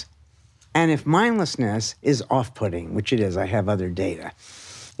mindless, and if mindlessness is off-putting, which it is, I have other data,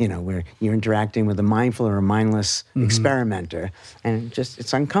 where you're interacting with a mindful or a mindless experimenter, and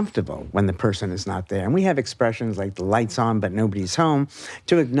it's uncomfortable when the person is not there. And we have expressions like the light's on but nobody's home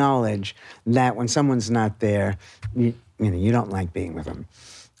to acknowledge that when someone's not there, you don't like being with them.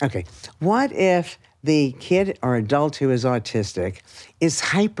 Okay, what if the kid or adult who is autistic is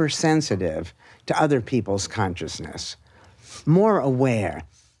hypersensitive to other people's consciousness, more aware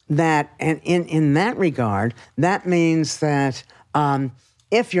that, and in that regard, that means that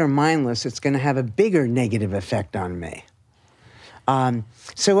if you're mindless, it's going to have a bigger negative effect on me.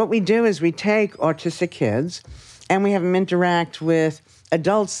 So what we do is we take autistic kids and we have them interact with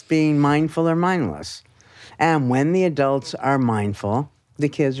adults being mindful or mindless. And when the adults are mindful, the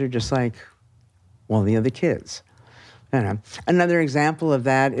kids are just like, well, the other kids. Another example of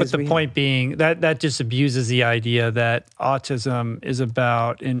that is... But the point being that just abuses the idea that autism is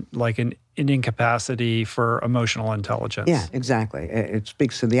about an incapacity for emotional intelligence. Yeah, exactly. It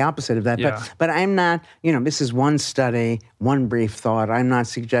speaks to the opposite of that. Yeah. But I'm not, this is one study, one brief thought. I'm not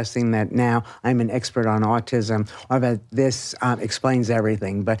suggesting that now I'm an expert on autism or that this explains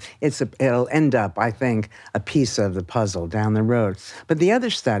everything. But it'll end up, I think, a piece of the puzzle down the road. But the other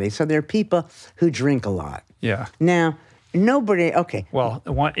study, so there are people who drink a lot. Yeah. Now, nobody, okay. Well,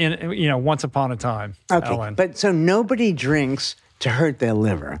 once upon a time, okay, Ellen. But so nobody drinks to hurt their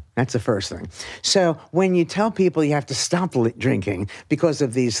liver. That's the first thing. So when you tell people you have to stop drinking because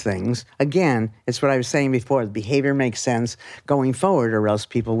of these things, again, it's what I was saying before. The behavior makes sense going forward or else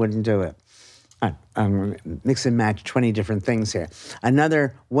people wouldn't do it. Mix and match 20 different things here.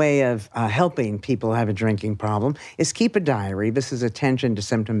 Another way of helping people have a drinking problem is keep a diary. This is attention to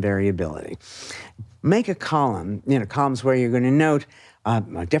symptom variability. Make a column, columns where you're going to note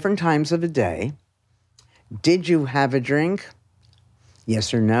different times of the day. Did you have a drink?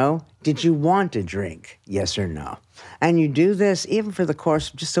 Yes or no? Did you want to drink? Yes or no? And you do this even for the course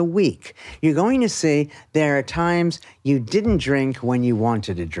of just a week. You're going to see there are times you didn't drink when you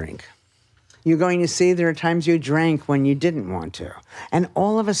wanted to drink. You're going to see there are times you drank when you didn't want to. And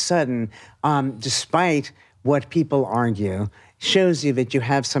all of a sudden, despite what people argue, shows you that you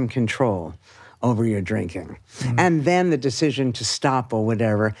have some control over your drinking. And then the decision to stop or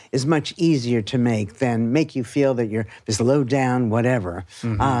whatever is much easier to make than make you feel that you're this low down, whatever.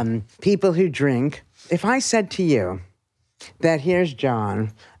 People who drink, if I said to you that here's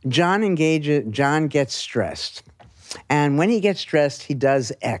John gets stressed. And when he gets stressed, he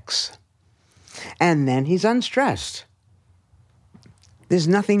does X. And then he's unstressed. There's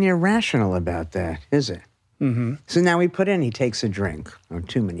nothing irrational about that, is it? So now we put in, he takes a drink, or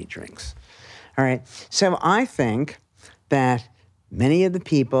too many drinks. All right. So I think that many of the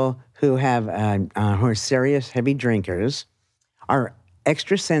people who are serious, heavy drinkers are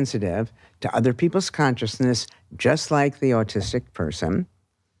extra sensitive to other people's consciousness, just like the autistic person.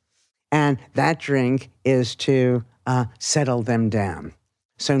 And that drink is to settle them down.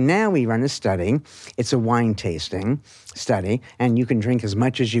 So now we run a study. It's a wine tasting study, and you can drink as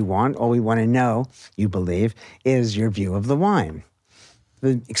much as you want. All we want to know, you believe, is your view of the wine.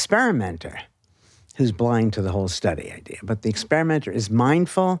 The experimenter, who's blind to the whole study idea, but the experimenter is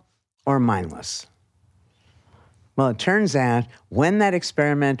mindful or mindless. Well, it turns out when that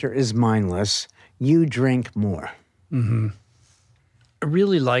experimenter is mindless, you drink more. I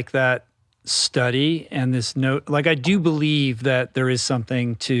really like that study and this note. Like, I do believe that there is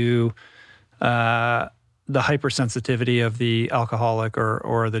something to the hypersensitivity of the alcoholic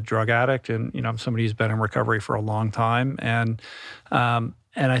or the drug addict. And, I'm somebody who's been in recovery for a long time. And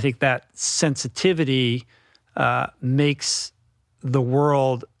I think that sensitivity makes the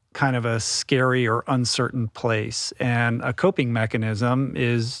world kind of a scary or uncertain place. And a coping mechanism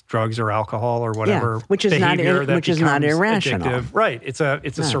is drugs or alcohol or whatever which is not irrational. Addictive. Right. It's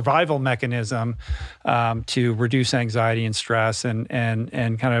a survival mechanism to reduce anxiety and stress and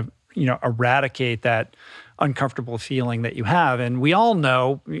kind of, eradicate that uncomfortable feeling that you have. And we all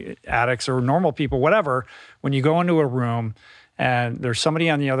know, addicts or normal people, whatever, when you go into a room and there's somebody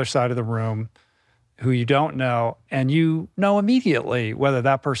on the other side of the room who you don't know, and you know immediately whether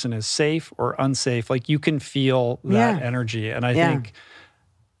that person is safe or unsafe. Like, you can feel that energy. And I think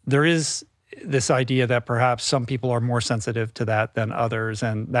there is this idea that perhaps some people are more sensitive to that than others,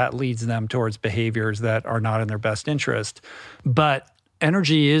 and that leads them towards behaviors that are not in their best interest. But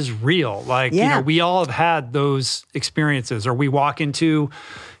energy is real. Like, we all have had those experiences, or we walk into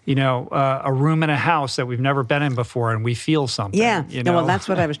a room in a house that we've never been in before, and we feel something. Well, that's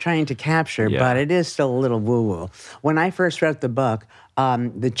what I was trying to capture, but it is still a little woo-woo. When I first wrote the book,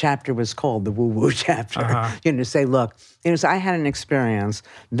 the chapter was called the woo-woo chapter. To say, look, so I had an experience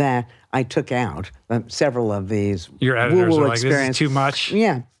that I took out several of these your editors woo-woo are like, experiences. This is too much?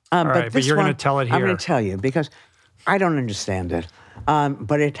 Yeah. But you're going to tell it here. I'm going to tell you, because I don't understand it,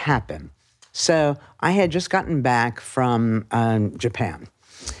 but it happened. So I had just gotten back from Japan.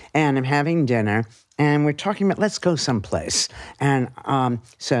 And I'm having dinner, and we're talking about, let's go someplace. And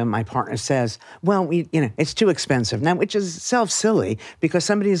so my partner says, well, it's too expensive. Now, which is self-silly, because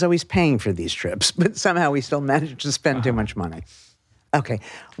somebody is always paying for these trips, but somehow we still manage to spend too much money. Okay,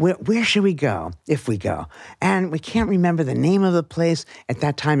 where should we go if we go? And we can't remember the name of the place. At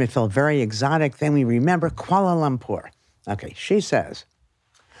that time, it felt very exotic. Then we remember Kuala Lumpur. Okay, she says,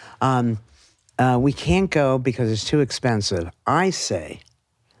 we can't go because it's too expensive. I say,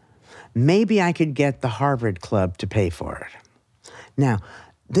 maybe I could get the Harvard Club to pay for it. Now,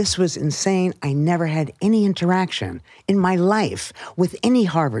 this was insane. I never had any interaction in my life with any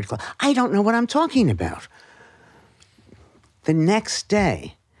Harvard Club. I don't know what I'm talking about. The next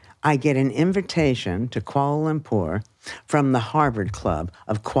day, I get an invitation to Kuala Lumpur from the Harvard Club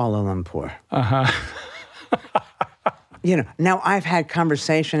of Kuala Lumpur. Now I've had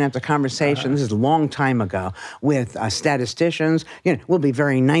conversation after conversation, this is a long time ago, with statisticians. We'll be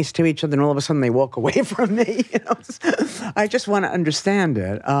very nice to each other, and all of a sudden they walk away from me. I just want to understand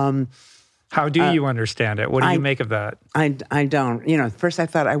it. How do you understand it? What do you make of that? I don't. First I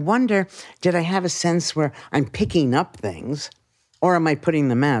thought, I wonder, did I have a sense where I'm picking up things, or am I putting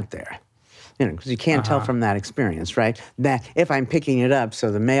them out there? Because you can't tell from that experience, right? That if I'm picking it up, so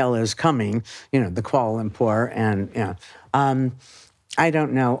the mail is coming, the Kuala Lumpur, and, I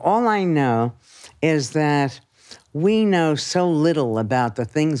don't know. All I know is that we know so little about the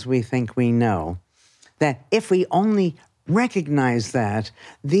things we think we know, that if we only recognize that,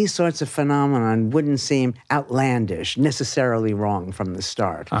 these sorts of phenomenon wouldn't seem outlandish, necessarily wrong from the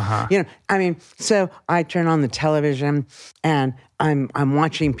start. So I turn on the television and I'm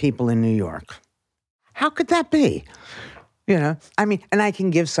watching people in New York. How could that be? And I can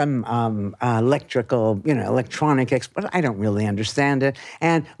give some electronic, but I don't really understand it.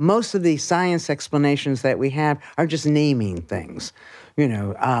 And most of the science explanations that we have are just naming things.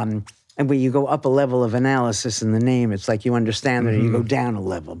 and when you go up a level of analysis in the name, it's like you understand it, or you go down a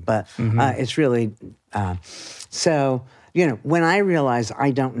level. But it's really so. When I realize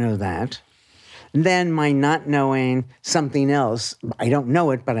I don't know that, then my not knowing something else, I don't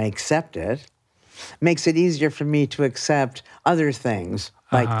know it, but I accept it, makes it easier for me to accept other things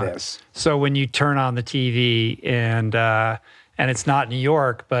like this. So when you turn on the TV and it's not New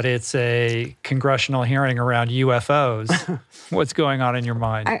York, but it's a congressional hearing around UFOs, what's going on in your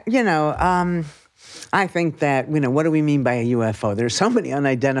mind? I think that, what do we mean by a UFO? There's so many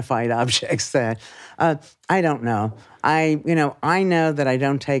unidentified objects that I don't know. I know that I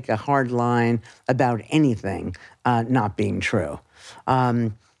don't take a hard line about anything not being true.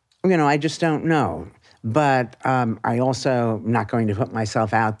 I just don't know. But I also am not going to put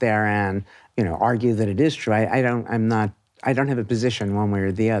myself out there and, argue that it is true. I don't have a position one way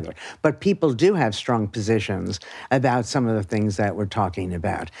or the other. But people do have strong positions about some of the things that we're talking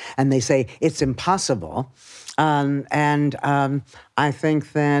about. And they say it's impossible. And I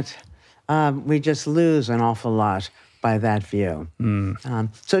think that we just lose an awful lot by that view.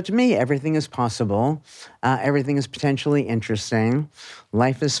 So to me, everything is possible. Everything is potentially interesting.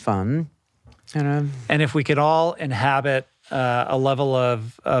 Life is fun. And if we could all inhabit a level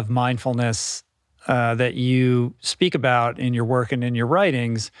of mindfulness that you speak about in your work and in your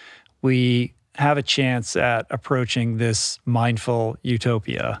writings, we have a chance at approaching this mindful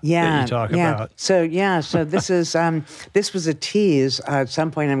utopia that you talk about. So this is this was a tease. At some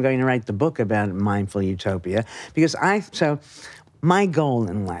point, I'm going to write the book about mindful utopia because my goal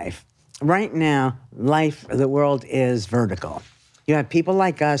in life right now, the world is vertical. You have people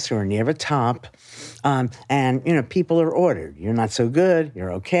like us who are near the top, and people are ordered. You're not so good.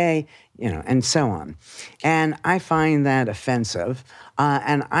 You're okay. And so on. And I find that offensive,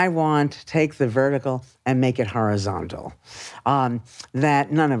 and I want to take the vertical and make it horizontal.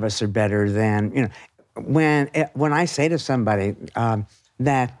 That none of us are better than, when I say to somebody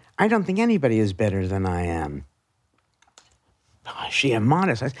that I don't think anybody is better than I am, she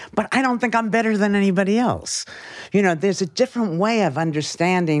immodest, but I don't think I'm better than anybody else. There's a different way of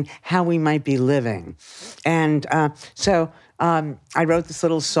understanding how we might be living. And so I wrote this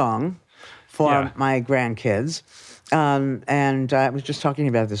little song for my grandkids. And I was just talking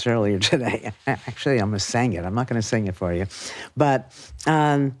about this earlier today. Actually, I almost sang it. I'm not going to sing it for you. But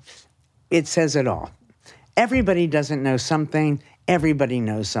it says it all. Everybody doesn't know something. Everybody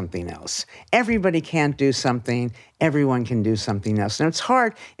knows something else. Everybody can't do something. Everyone can do something else. Now, it's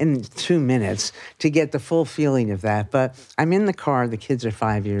hard in 2 minutes to get the full feeling of that, but I'm in the car. The kids are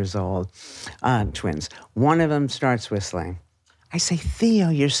 5 years old, twins. One of them starts whistling. I say, Theo,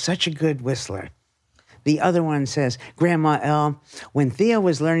 you're such a good whistler. The other one says, Grandma Elle, when Theo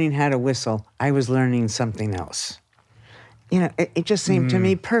was learning how to whistle, I was learning something else. It just seemed to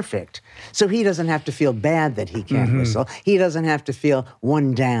me perfect. So he doesn't have to feel bad that he can't whistle. He doesn't have to feel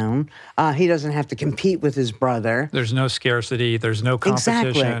one down. He doesn't have to compete with his brother. There's no scarcity. There's no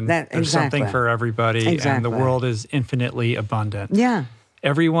competition. There's something for everybody. And the world is infinitely abundant. Yeah.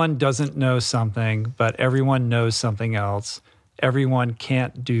 Everyone doesn't know something, but everyone knows something else. Everyone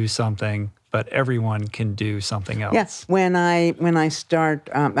can't do something, but everyone can do something else. Yes. When I start,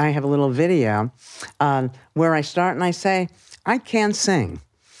 I have a little video where I start and I say, I can't sing,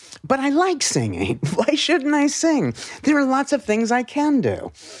 but I like singing. Why shouldn't I sing? There are lots of things I can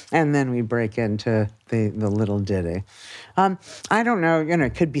do. And then we break into the little ditty. I don't know,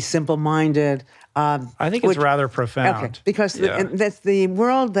 it could be simple-minded. I think it's rather profound. Okay, because that's the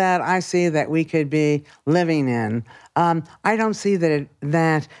world that I see that we could be living in. I don't see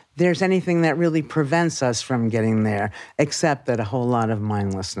that there's anything that really prevents us from getting there, except that a whole lot of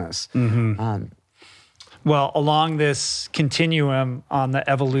mindlessness. Well, along this continuum on the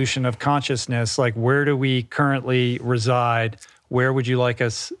evolution of consciousness, like where do we currently reside? Where would you like to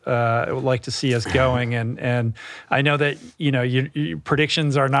see us going? And I know that your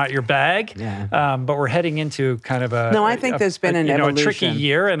predictions are not your bag, but we're heading into kind of I think there's been an evolution. A tricky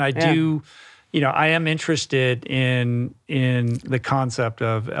year, and I do. I am interested in the concept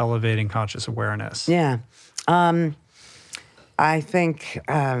of elevating conscious awareness. Yeah. I think,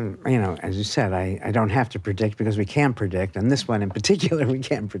 as you said, I don't have to predict because we can't predict. And this one in particular, we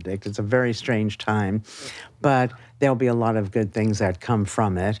can't predict. It's a very strange time. But there'll be a lot of good things that come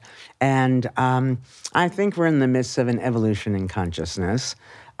from it. And I think we're in the midst of an evolution in consciousness.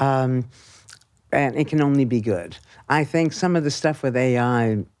 And it can only be good. I think some of the stuff with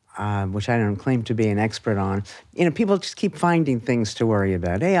AI, which I don't claim to be an expert on, people just keep finding things to worry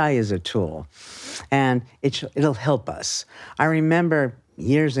about. AI is a tool, and it'll help us. I remember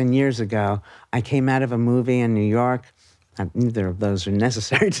years and years ago, I came out of a movie in New York. Neither of those are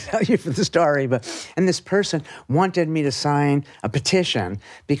necessary to tell you for the story, and this person wanted me to sign a petition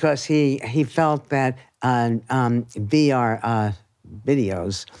because he felt that VR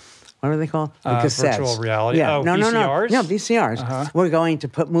videos, what are they called? The cassettes. Virtual reality. Yeah. Oh, No, VCRs? No, VCRs. We're going to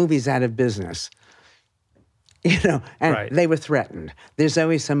put movies out of business. And Right. they were threatened. There's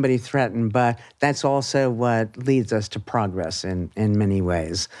always somebody threatened, but that's also what leads us to progress in many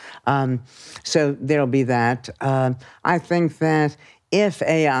ways. So there'll be that. I think that if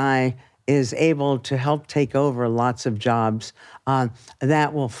AI is able to help take over lots of jobs,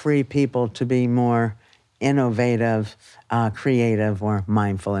 that will free people to be more innovative, creative, or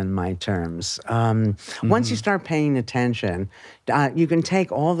mindful in my terms. Once you start paying attention, you can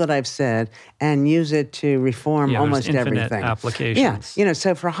take all that I've said and use it to reform almost there's infinite everything. applications. Yeah,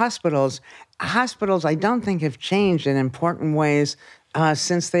 so for hospitals I don't think have changed in important ways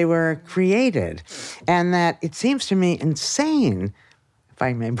since they were created. And that it seems to me insane, if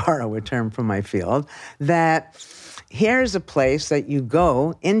I may borrow a term from my field, that here's a place that you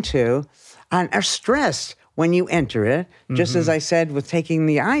go into and are stressed when you enter it, just as I said with taking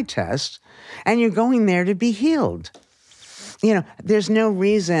the eye test, and you're going there to be healed. There's no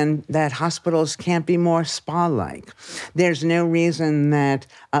reason that hospitals can't be more spa-like. There's no reason that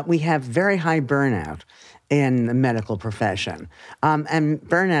we have very high burnout in the medical profession. And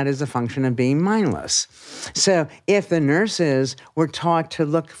burnout is a function of being mindless. So if the nurses were taught to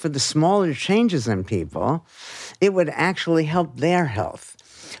look for the smaller changes in people, it would actually help their health.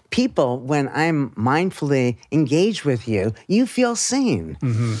 People, when I'm mindfully engaged with you, you feel seen.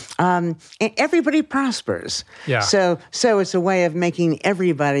 And everybody prospers. Yeah. So it's a way of making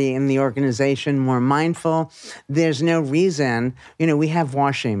everybody in the organization more mindful. There's no reason, we have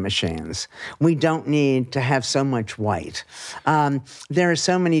washing machines. We don't need to have so much white. There are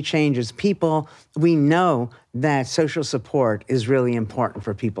so many changes. People, we know that social support is really important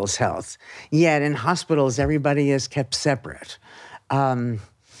for people's health. Yet in hospitals, everybody is kept separate.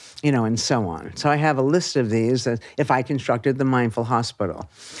 And so on. So I have a list of these. If I constructed the mindful hospital,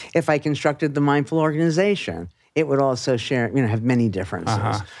 if I constructed the mindful organization, it would also share, have many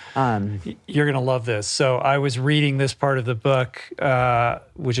differences. You're going to love this. So I was reading this part of the book,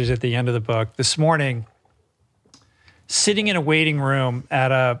 which is at the end of the book, this morning, sitting in a waiting room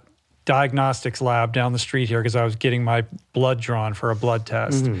at a diagnostics lab down the street here because I was getting my blood drawn for a blood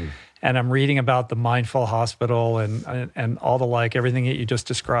test. And I'm reading about the mindful hospital and all the everything that you just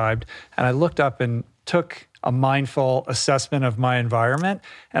described. And I looked up and took a mindful assessment of my environment.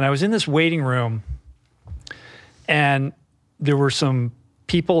 And I was in this waiting room, and there were some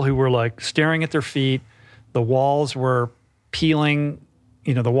people who were staring at their feet. The walls were peeling,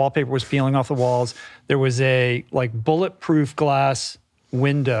 the wallpaper was peeling off the walls. There was a bulletproof glass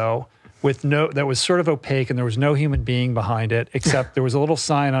window that was sort of opaque, and there was no human being behind it, except there was a little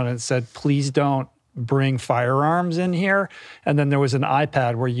sign on it that said, "Please don't bring firearms in here." And then there was an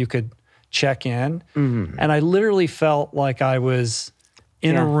iPad where you could check in. And I literally felt like I was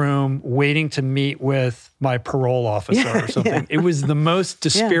in a room waiting to meet with my parole officer or something. It was the most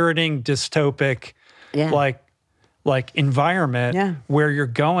dispiriting, dystopic, environment where you're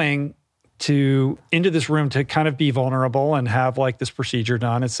going into this room to kind of be vulnerable and have this procedure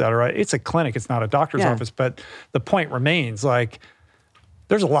done, et cetera. It's a clinic. It's not a doctor's office. But the point remains,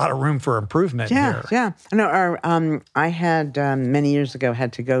 there's a lot of room for improvement here. Yeah. No, I had many years ago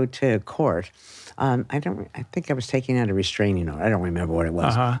had to go to court. I think I was taking out a restraining order. I don't remember what it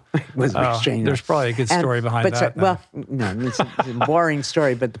was. It was a restraining order. There's probably a good story behind that. No, it's a boring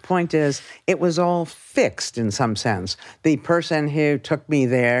story. But the point is, it was all fixed in some sense. The person who took me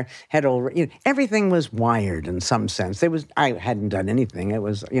there had already, everything was wired in some sense. I hadn't done anything. It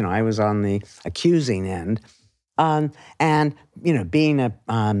was, I was on the accusing end. And, being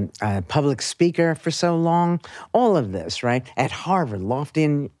a public speaker for so long, all of this, right? At Harvard,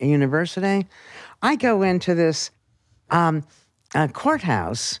 Lofty University, I go into this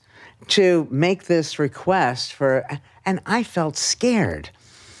courthouse to make this request and I felt scared.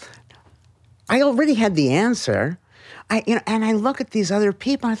 I already had the answer. And I look at these other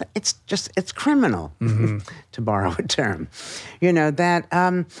people, and I thought, it's criminal, to borrow a term.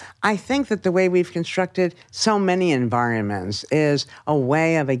 I think that the way we've constructed so many environments is a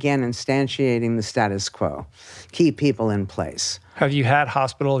way of, again, instantiating the status quo, keep people in place. Have you had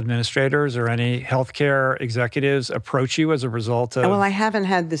hospital administrators or any healthcare executives approach you as a result of... Well, I haven't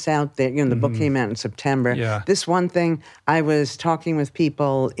had this out there. The book came out in September. Yeah. This one thing, I was talking with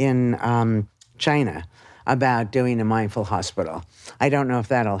people in China, about doing a mindful hospital. I don't know if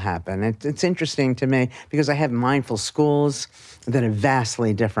that'll happen. It's interesting to me because I have mindful schools that are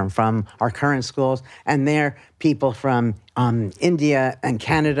vastly different from our current schools, and they're people from India and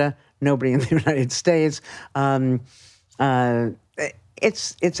Canada, nobody in the United States.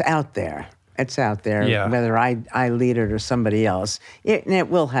 It's out there. It's out there, whether I lead it or somebody else. It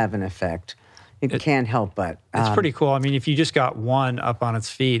will have an effect. It can't help but. It's pretty cool. I mean, if you just got one up on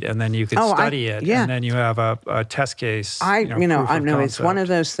its feet and then you could study it, and then you have a test case. I know it's one of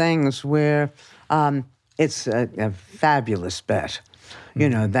those things where it's a fabulous bet. You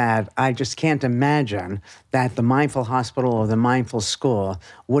know, that I just can't imagine that the mindful hospital or the mindful school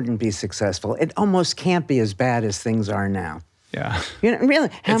wouldn't be successful. It almost can't be as bad as things are now. Yeah. You know, really.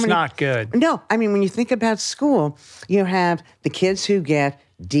 It's not good. No, I mean, when you think about school, you have the kids who get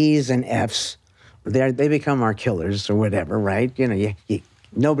D's and F's. They become our killers or whatever, right? You know,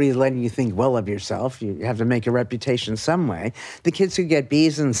 nobody's letting you think well of yourself. You have to make a reputation some way. The kids who get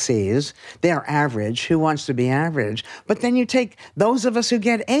B's and C's, they're average. Who wants to be average? But then you take those of us who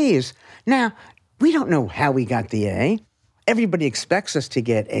get A's. Now, we don't know how we got the A. Everybody expects us to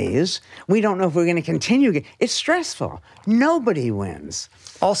get A's. We don't know if we're going to continue. It's stressful. Nobody wins.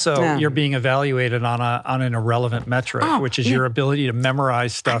 Also, you're being evaluated on an irrelevant metric, which is your ability to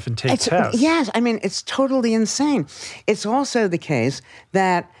memorize stuff and take tests. Yes, I mean, it's totally insane. It's also the case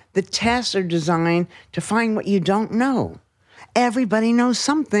that the tests are designed to find what you don't know. Everybody knows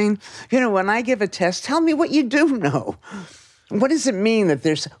something. You know, when I give a test, tell me what you do know. What does it mean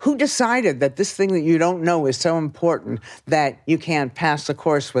that who decided that this thing that you don't know is so important that you can't pass the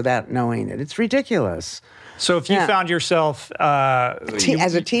course without knowing it? It's ridiculous. So if you found yourself...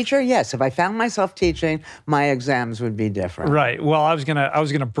 as a teacher, yes. If I found myself teaching, my exams would be different. Right. Well, I was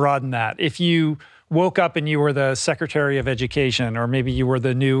gonna broaden that. If you woke up and you were the Secretary of Education, or maybe you were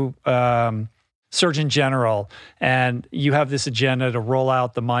the new Surgeon General, and you have this agenda to roll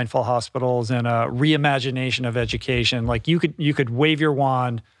out the mindful hospitals and a reimagination of education, like you could wave your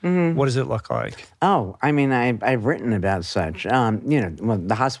wand. Mm-hmm. What does it look like? Oh, I mean, I've written about such.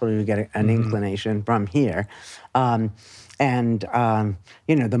 The hospital, you get an inclination from here. The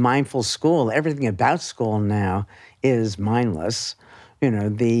mindful school, everything about school now is mindless. You know,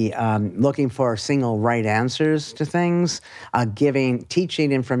 the looking for single right answers to things,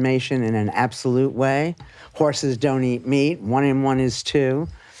 teaching information in an absolute way. Horses don't eat meat. 1 and 1 is 2.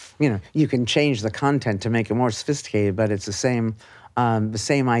 You know, you can change the content to make it more sophisticated, but it's the same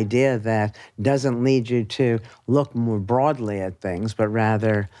idea that doesn't lead you to look more broadly at things, but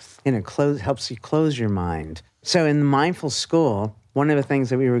rather, helps you close your mind. So in the mindful school, one of the things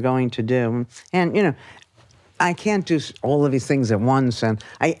that we were going to do, and I can't do all of these things at once, and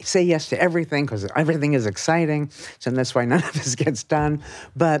I say yes to everything because everything is exciting, so that's why none of this gets done.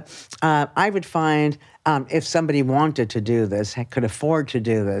 But I would find if somebody wanted to do this, could afford to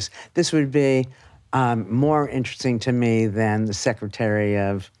do this, this would be more interesting to me than the Secretary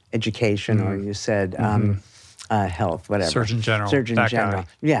of Education, or you said Health, whatever. Surgeon General. Surgeon General.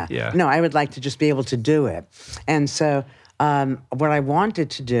 Yeah. No, I would like to just be able to do it. And so what I wanted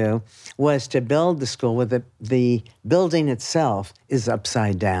to do was to build the school where the building itself is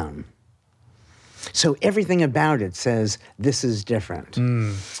upside down. So everything about it says, this is different.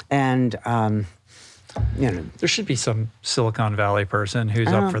 And, there should be some Silicon Valley person who's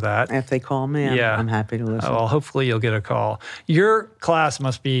up for that. If they call me, I'm happy to listen. Well, hopefully you'll get a call. Your class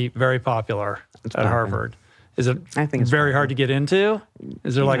must be very popular at Harvard. Is it very hard to get into?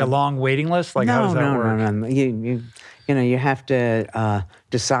 Is there like a long waiting list? Like, how does that work? No. You have to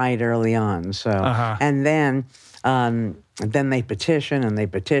decide early on. So, and then they petition and they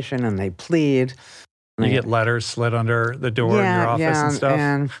petition and they plead. You get letters slid under the door in your office and stuff?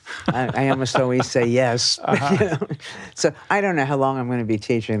 And I almost always say yes. So I don't know how long I'm going to be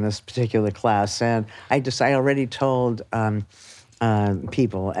teaching this particular class. And I already told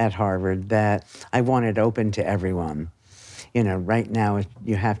people at Harvard that I want it open to everyone. Right now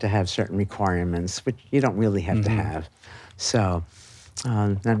you have to have certain requirements, which you don't really have to have. So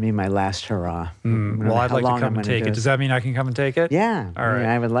that'd be my last hurrah. Well, I'd like to come and take it. Does that mean I can come and take it? Yeah. All right.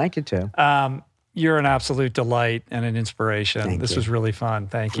 I would like you to. You're an absolute delight and an inspiration. This was really fun.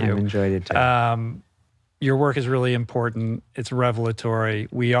 Thank you. I've enjoyed it too. Your work is really important. It's revelatory.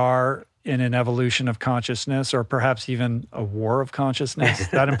 We are in an evolution of consciousness, or perhaps even a war of consciousness.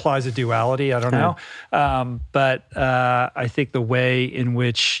 That implies a duality. I don't know. But I think the way in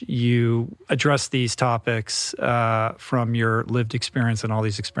which you address these topics from your lived experience and all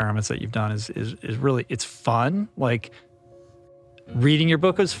these experiments that you've done is really, it's fun. Like, reading your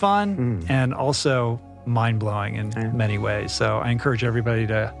book was fun and also mind-blowing in many ways. So I encourage everybody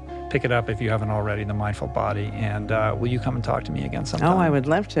to pick it up if you haven't already, The Mindful Body. And will you come and talk to me again sometime? Oh, I would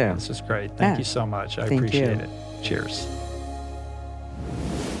love to. This is great. Thank you so much. I appreciate it. Cheers.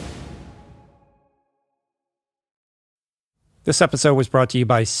 This episode was brought to you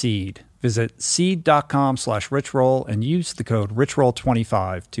by Seed. Visit seed.com/richroll and use the code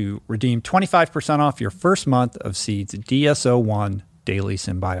richroll25 to redeem 25% off your first month of Seed's DSO1 Daily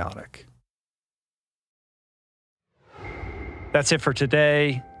Symbiotic. That's it for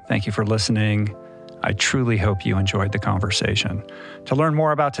today. Thank you for listening. I truly hope you enjoyed the conversation. To learn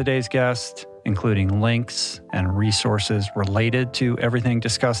more about today's guest, including links and resources related to everything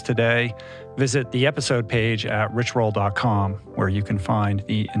discussed today, visit the episode page at richroll.com, where you can find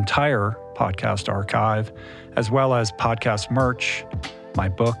the entire podcast archive, as well as podcast merch, my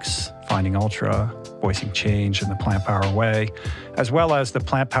books, Finding Ultra, Voicing Change in the Plant Power Way, as well as the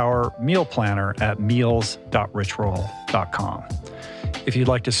Plant Power Meal Planner at meals.richroll.com. If you'd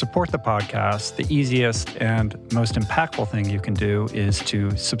like to support the podcast, the easiest and most impactful thing you can do is to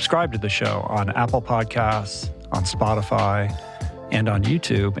subscribe to the show on Apple Podcasts, on Spotify, and on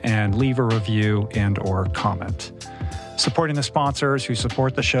YouTube, and leave a review and or comment. Supporting the sponsors who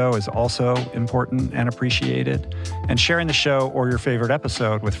support the show is also important and appreciated. And sharing the show or your favorite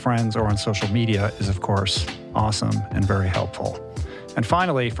episode with friends or on social media is, of course, awesome and very helpful. And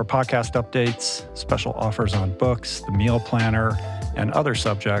finally, for podcast updates, special offers on books, the meal planner, and other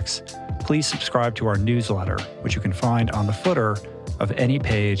subjects, please subscribe to our newsletter, which you can find on the footer of any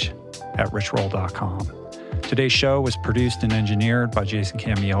page at richroll.com. Today's show was produced and engineered by Jason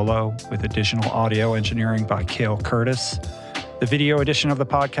Camiolo, with additional audio engineering by Cale Curtis. The video edition of the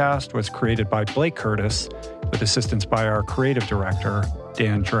podcast was created by Blake Curtis, with assistance by our creative director,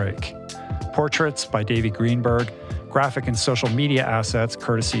 Dan Drake. Portraits by Davey Greenberg. Graphic and social media assets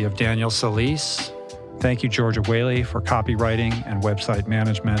courtesy of Daniel Solis. Thank you, Georgia Whaley, for copywriting and website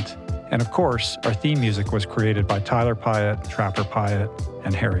management. And of course, our theme music was created by Tyler Pyatt, Trapper Pyatt,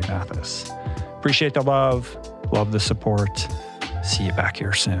 and Harry Mathis. Appreciate the love the support. See you back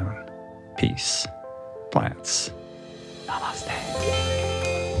here soon. Peace. Plants. Namaste.